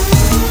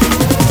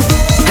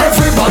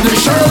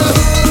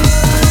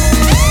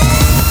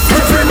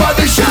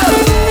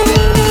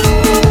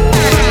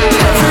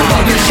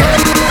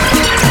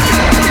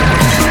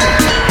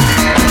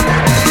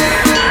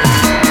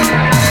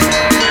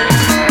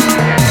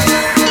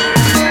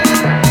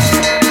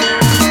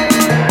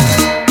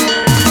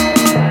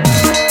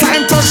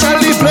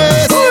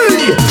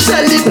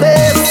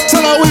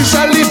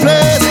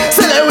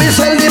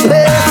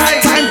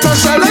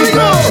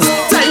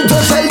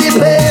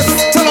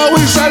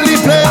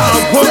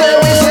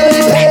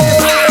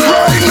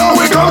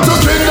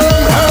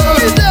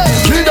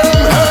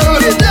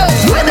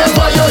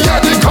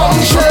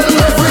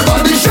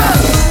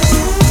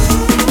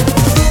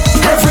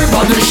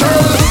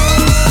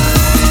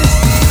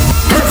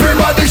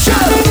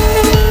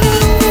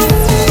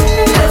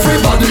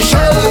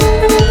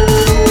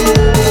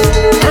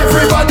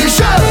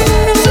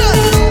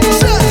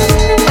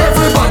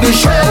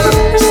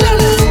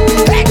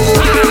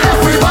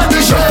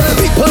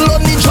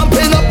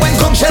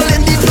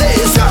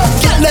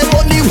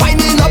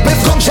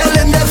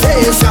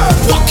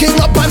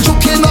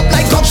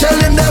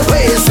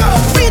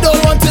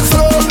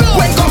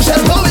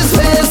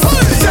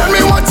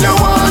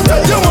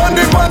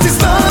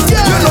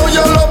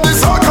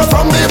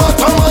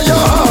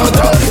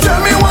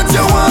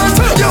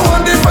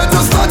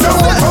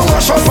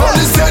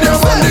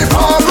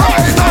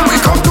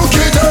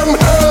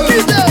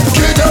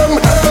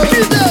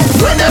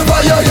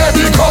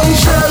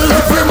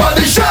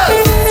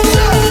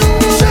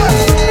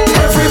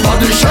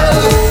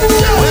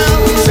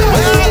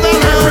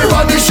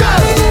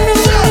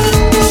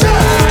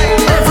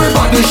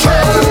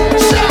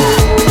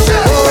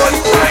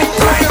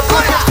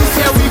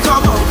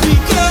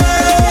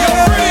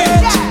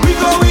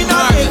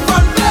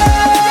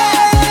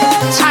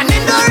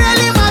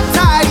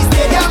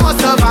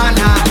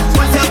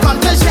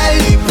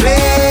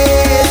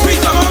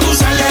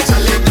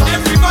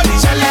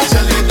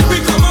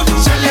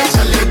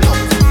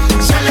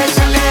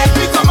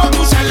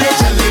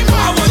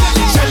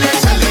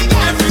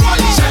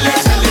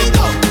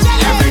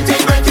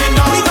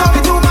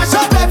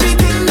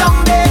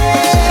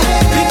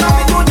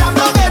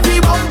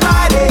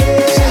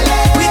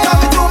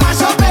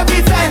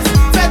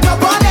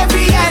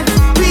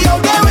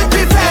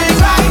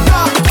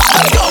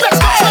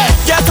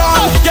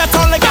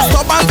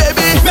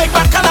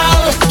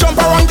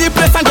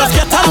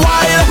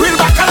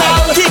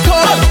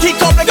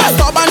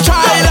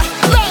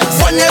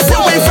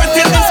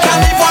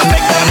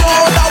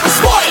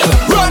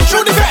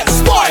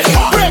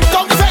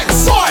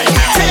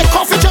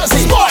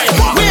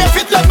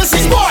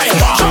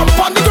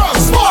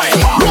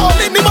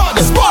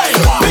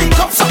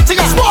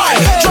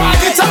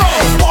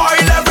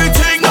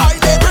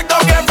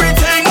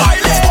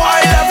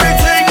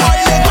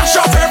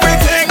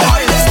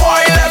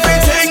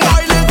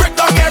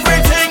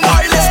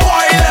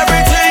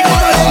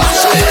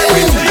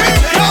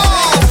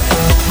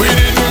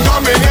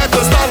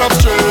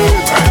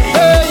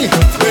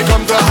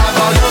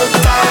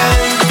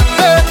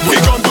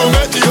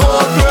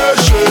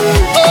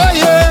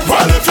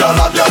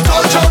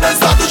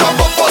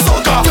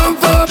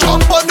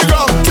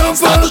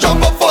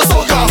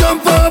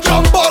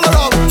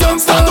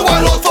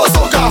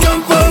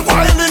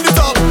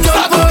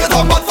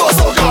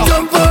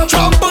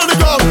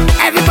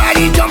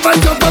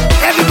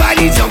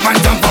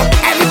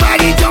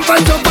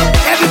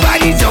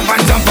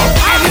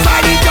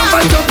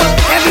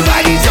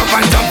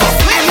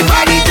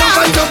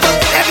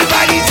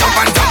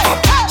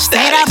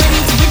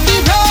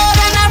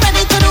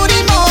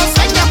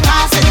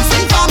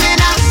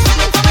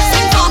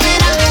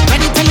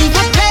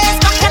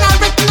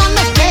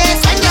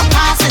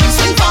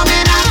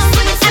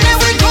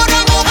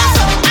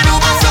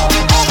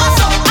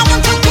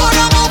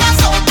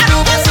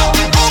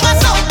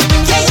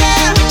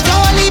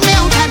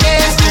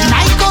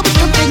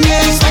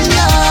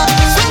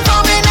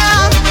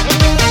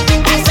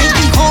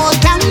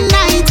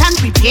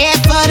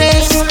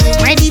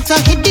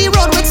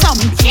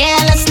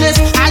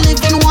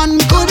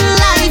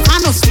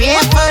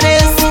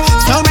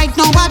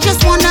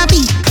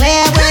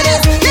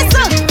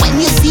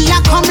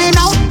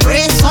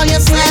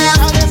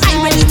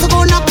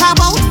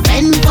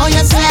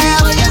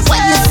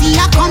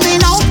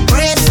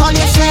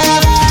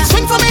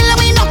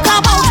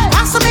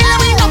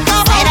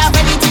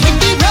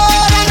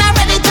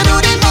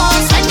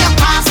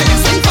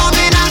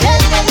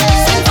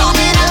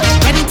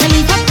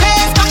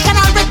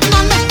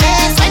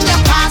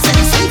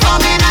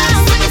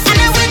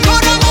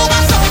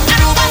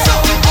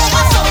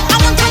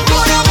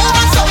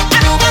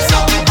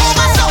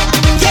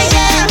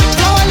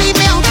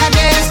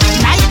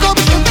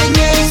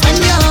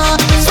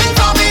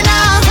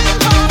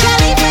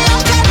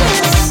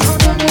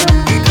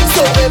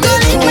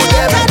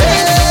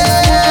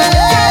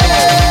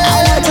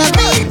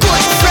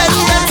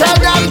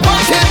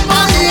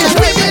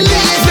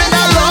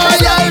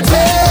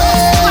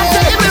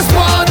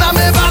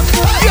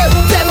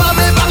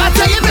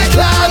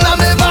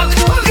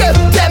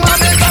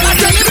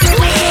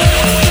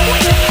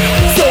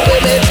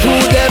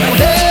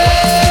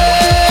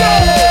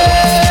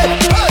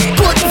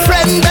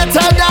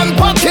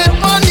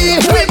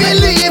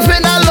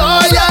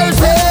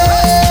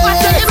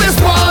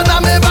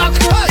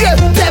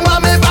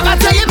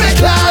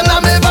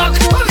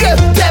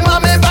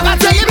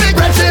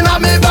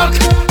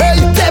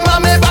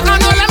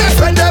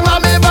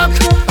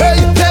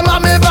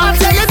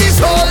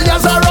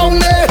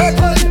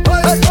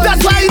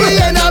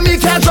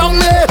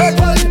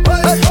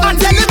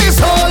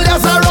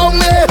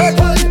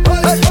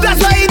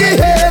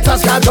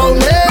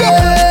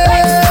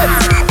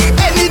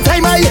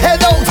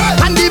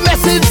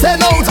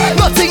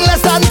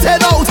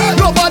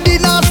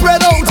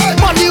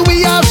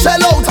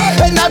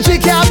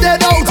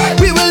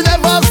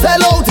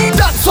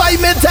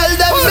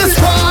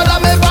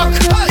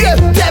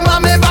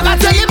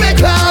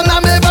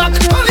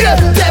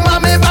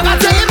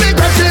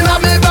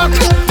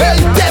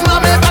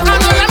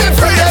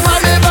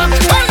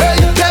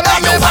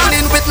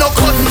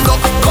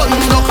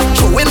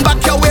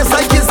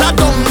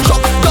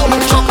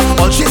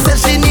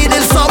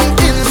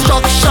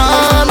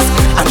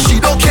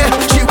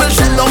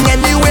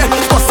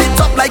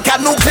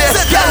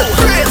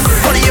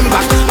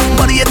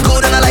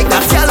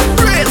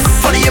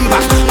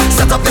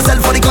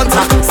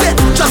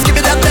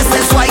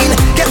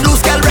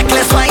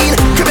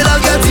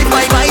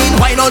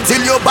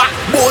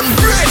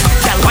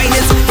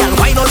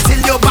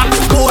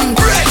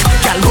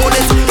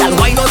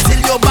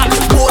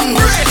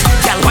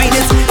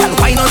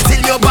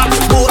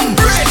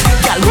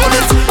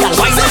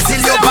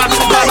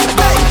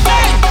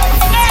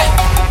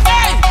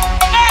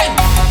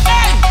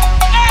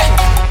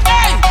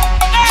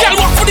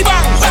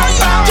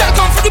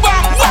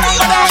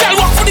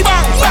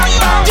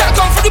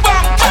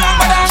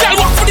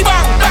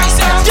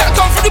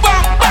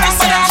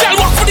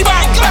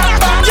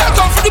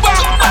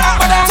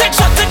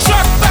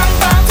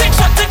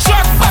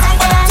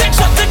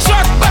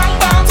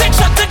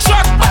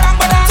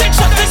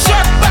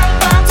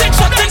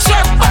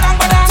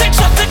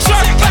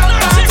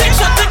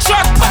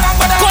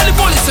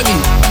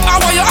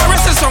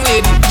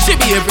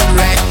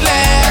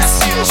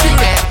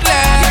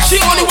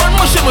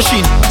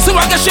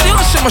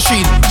 the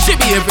machine. She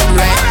be even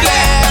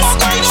reckless.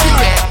 She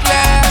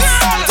reckless.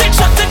 Take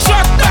shot the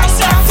truck, take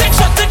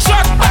shot the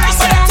truck, take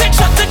shot the truck, take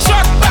shot the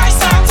truck,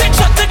 take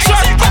shot the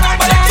truck,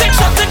 take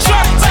shot the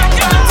truck, take shot the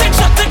truck, take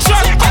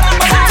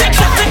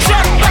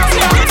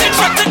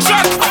shot the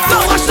truck.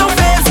 Don't watch no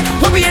face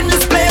when we in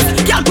this place.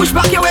 Y'all push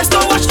back your waist.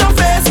 Don't watch no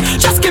face.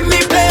 Just give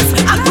me place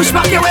and push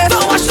back your waist.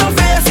 Don't watch no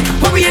face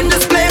when we in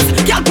this place.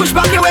 Y'all push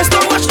back your waist.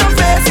 Don't watch no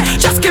face.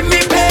 Just give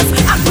me pace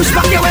and push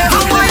back your waist.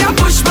 Boy, you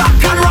push back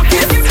and rock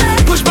it.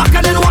 Push back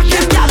and then walk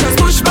it, y'all. Just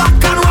push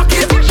back and rock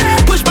it.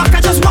 Push back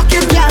and just walk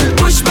it, y'all.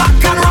 Push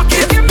back and rock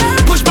it.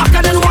 Push back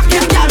and then walk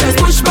it, y'all. Just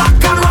push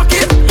back and rock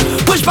it.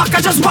 Push back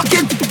and just walk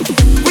it.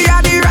 We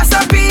are the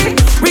recipe.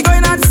 We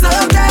going to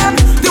serve them.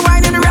 The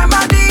wine and the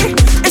remedy.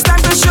 It's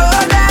time to show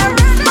them.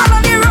 Man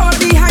on the road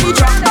behind you,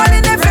 drop man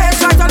in the face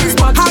right on the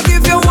spot. I'll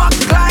give you walk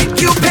like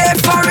you pay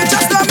for it.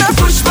 Just let me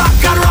push back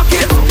and rock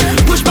it.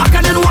 Push back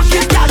and then walk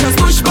it, y'all. Just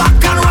push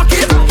back and rock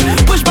it.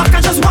 Push back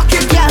and just walk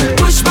it, y'all.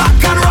 Push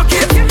back and rock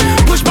it.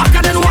 Push back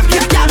and then walk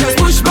it, y'all. Just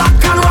push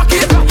back and rock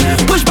it.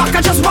 Push back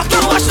and just walk it.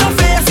 Don't watch no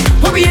face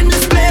when we in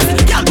this place.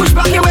 Y'all push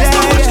back your waist.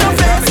 Don't watch no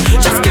face.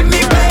 Just give me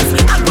pace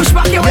and push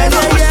back your waist.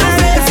 Don't watch no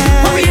face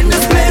when we in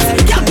this place.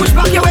 Y'all push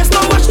back your waist.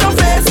 Don't watch no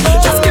face.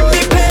 Just give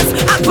me pace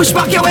and push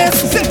back your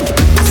waist.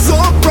 So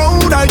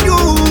proud of you.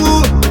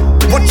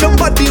 Watch your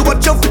body,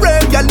 watch your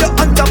frame, girl, you're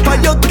on top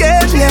of your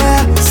game,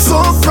 yeah.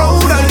 So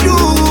proud of you.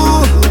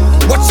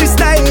 Watch your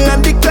style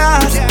and the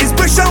class. It's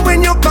pressure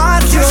when you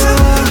pass, yeah.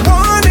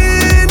 1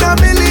 in a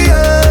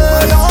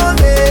million, all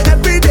day,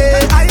 every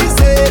day. I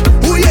say,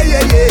 ooh yeah,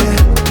 yeah, yeah.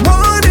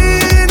 1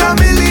 in a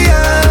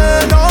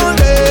million, all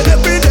day,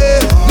 every day.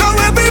 Now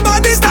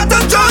everybody start to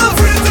jump.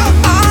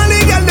 All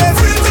the girls,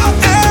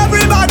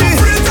 everybody.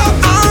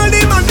 All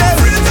the man,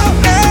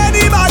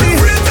 anybody.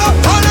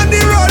 All on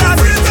the road,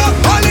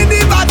 all in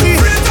the body.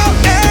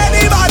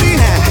 Anybody,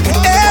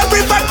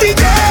 everybody,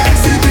 yeah.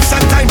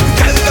 Exhibition time,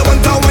 girl, I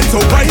want to wine so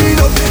wind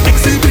up.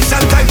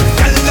 Exhibition time,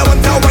 girl, I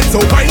want to wine so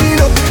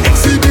wind up.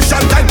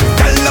 Exhibition time,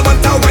 girl, I want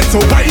to wine so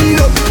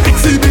wind up.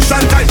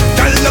 Exhibition time,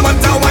 girl, I want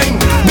to wine.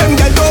 Them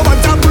girls don't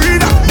want to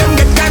breathe. Them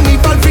get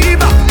carnival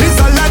fever. This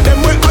all of them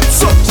we hot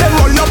so. Them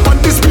all up on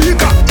the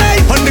speaker. Hey,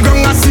 on the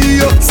ground I see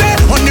you. Say,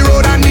 on the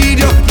road I need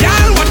you.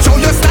 Girl, watch how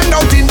you stand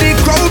out in the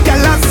crowd.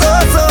 Girl, I'm so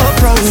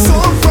proud. So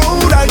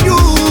proud of you.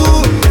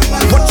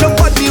 Watch your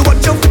body,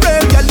 watch your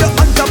frame. Girl, you're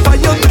on top of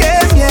your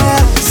game,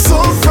 yeah. So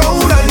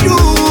proud of you.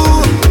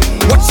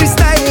 Watch your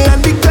style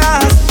and the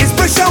class. It's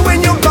pressure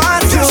when you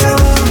pass, you.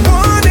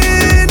 1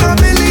 in a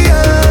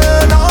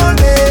million, all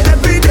day,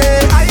 every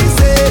day. I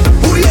say,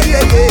 ooh yeah,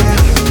 yeah, yeah.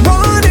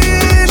 1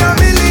 in a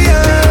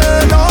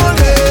million, all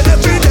day,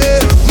 every day.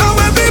 Now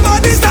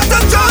everybody start to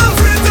jump.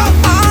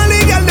 All the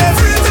girls,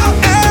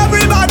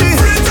 everybody.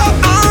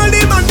 All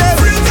the man,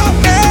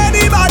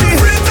 anybody.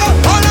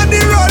 All on the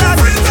road,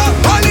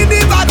 all in the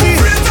body.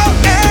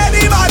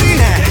 Anybody,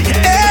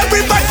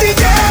 everybody,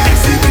 yeah.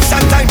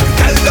 Exhibition time,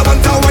 girl, I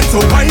want to wine so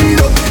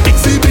wind up.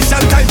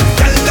 Exhibition time,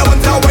 girl, I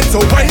want to wine so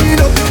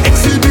wind up.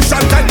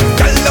 Exhibition time,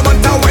 girl, I want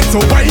to wine so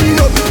wind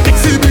up.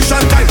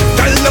 Exhibition time,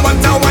 girl, I want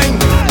to wine.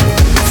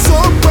 So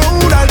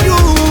proud of you.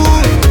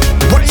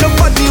 Watch your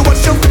body,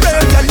 watch your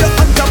frame, girl, you're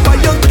on top of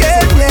your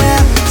game, yeah.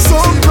 So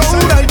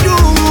proud of you.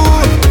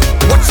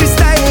 Watch your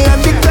style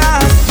and the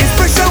class. It's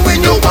pressure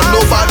when you want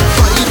no bad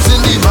vibes in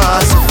the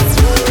mass.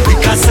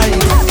 Because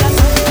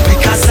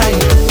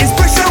it's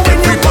pressure when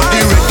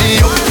everybody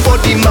ready up for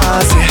the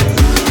mass, yeah.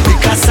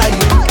 Because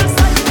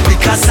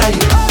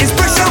it's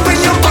pressure when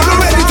you're all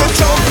ready to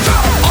jump,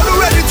 all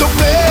ready to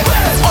play,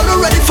 all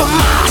ready for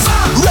mass,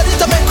 ready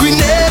to make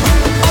grenade,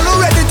 all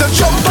ready to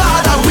jump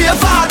hard and wave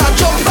hard and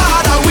jump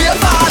hard and wave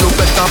hard. No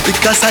better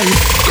pick a side,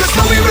 cause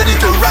now we ready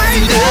to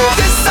ride it.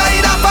 This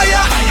side of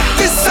fire,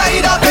 this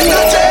side of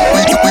energy.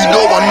 We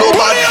don't want no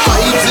bad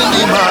vibes in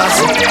the mass.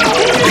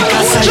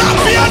 Because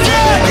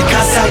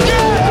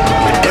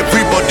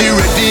everybody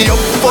ready up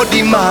for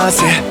the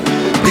mass, yeah.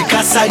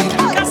 Because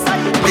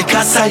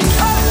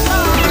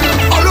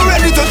all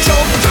ready to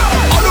jump,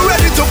 all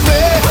ready to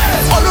play,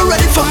 all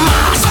ready for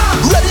mass,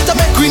 ready to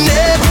make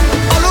grenade,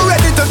 all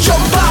ready to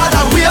jump hard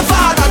and wave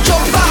hard and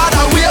jump hard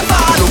and wave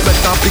hard. No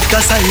better pick a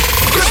side,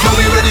 cause now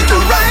we ready to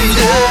ride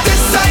it.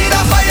 This side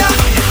of fire,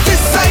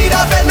 this side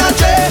of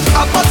energy,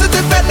 a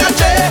positive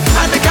energy,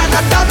 and they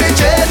cannot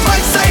damage it. My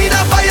side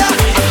of fire,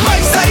 my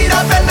side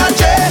of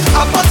energy,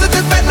 a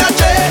positive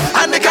energy,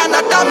 and they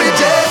cannot damage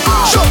it.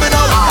 Show me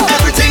now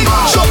everything,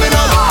 show me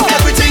now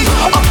everything,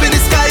 up in the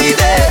sky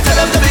there.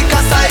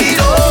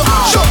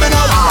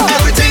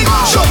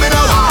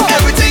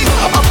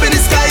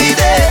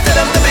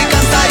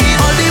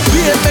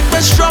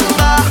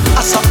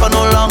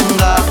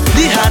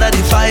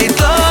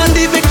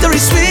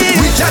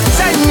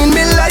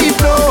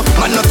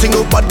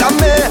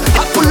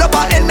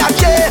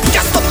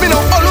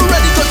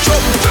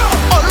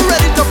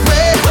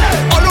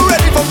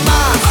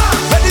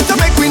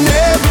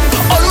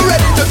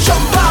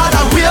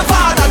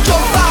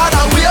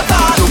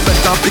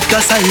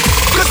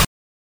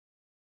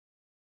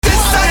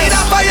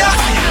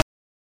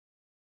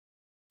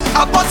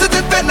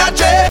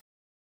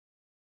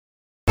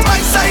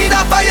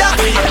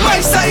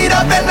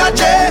 love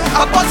energy,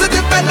 a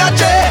positive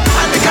energy,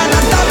 and the kind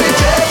of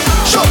damage.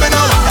 Show me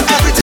now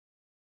everything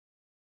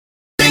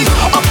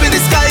up in the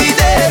sky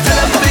there. Tell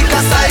them to be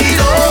cast side,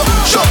 oh.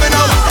 Show me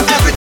now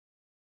everything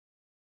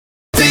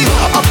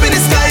up in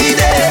the sky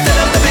there. Tell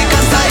them to be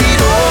cast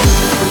side, oh.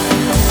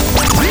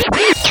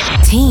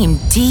 Team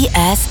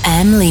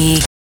DSM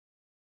League.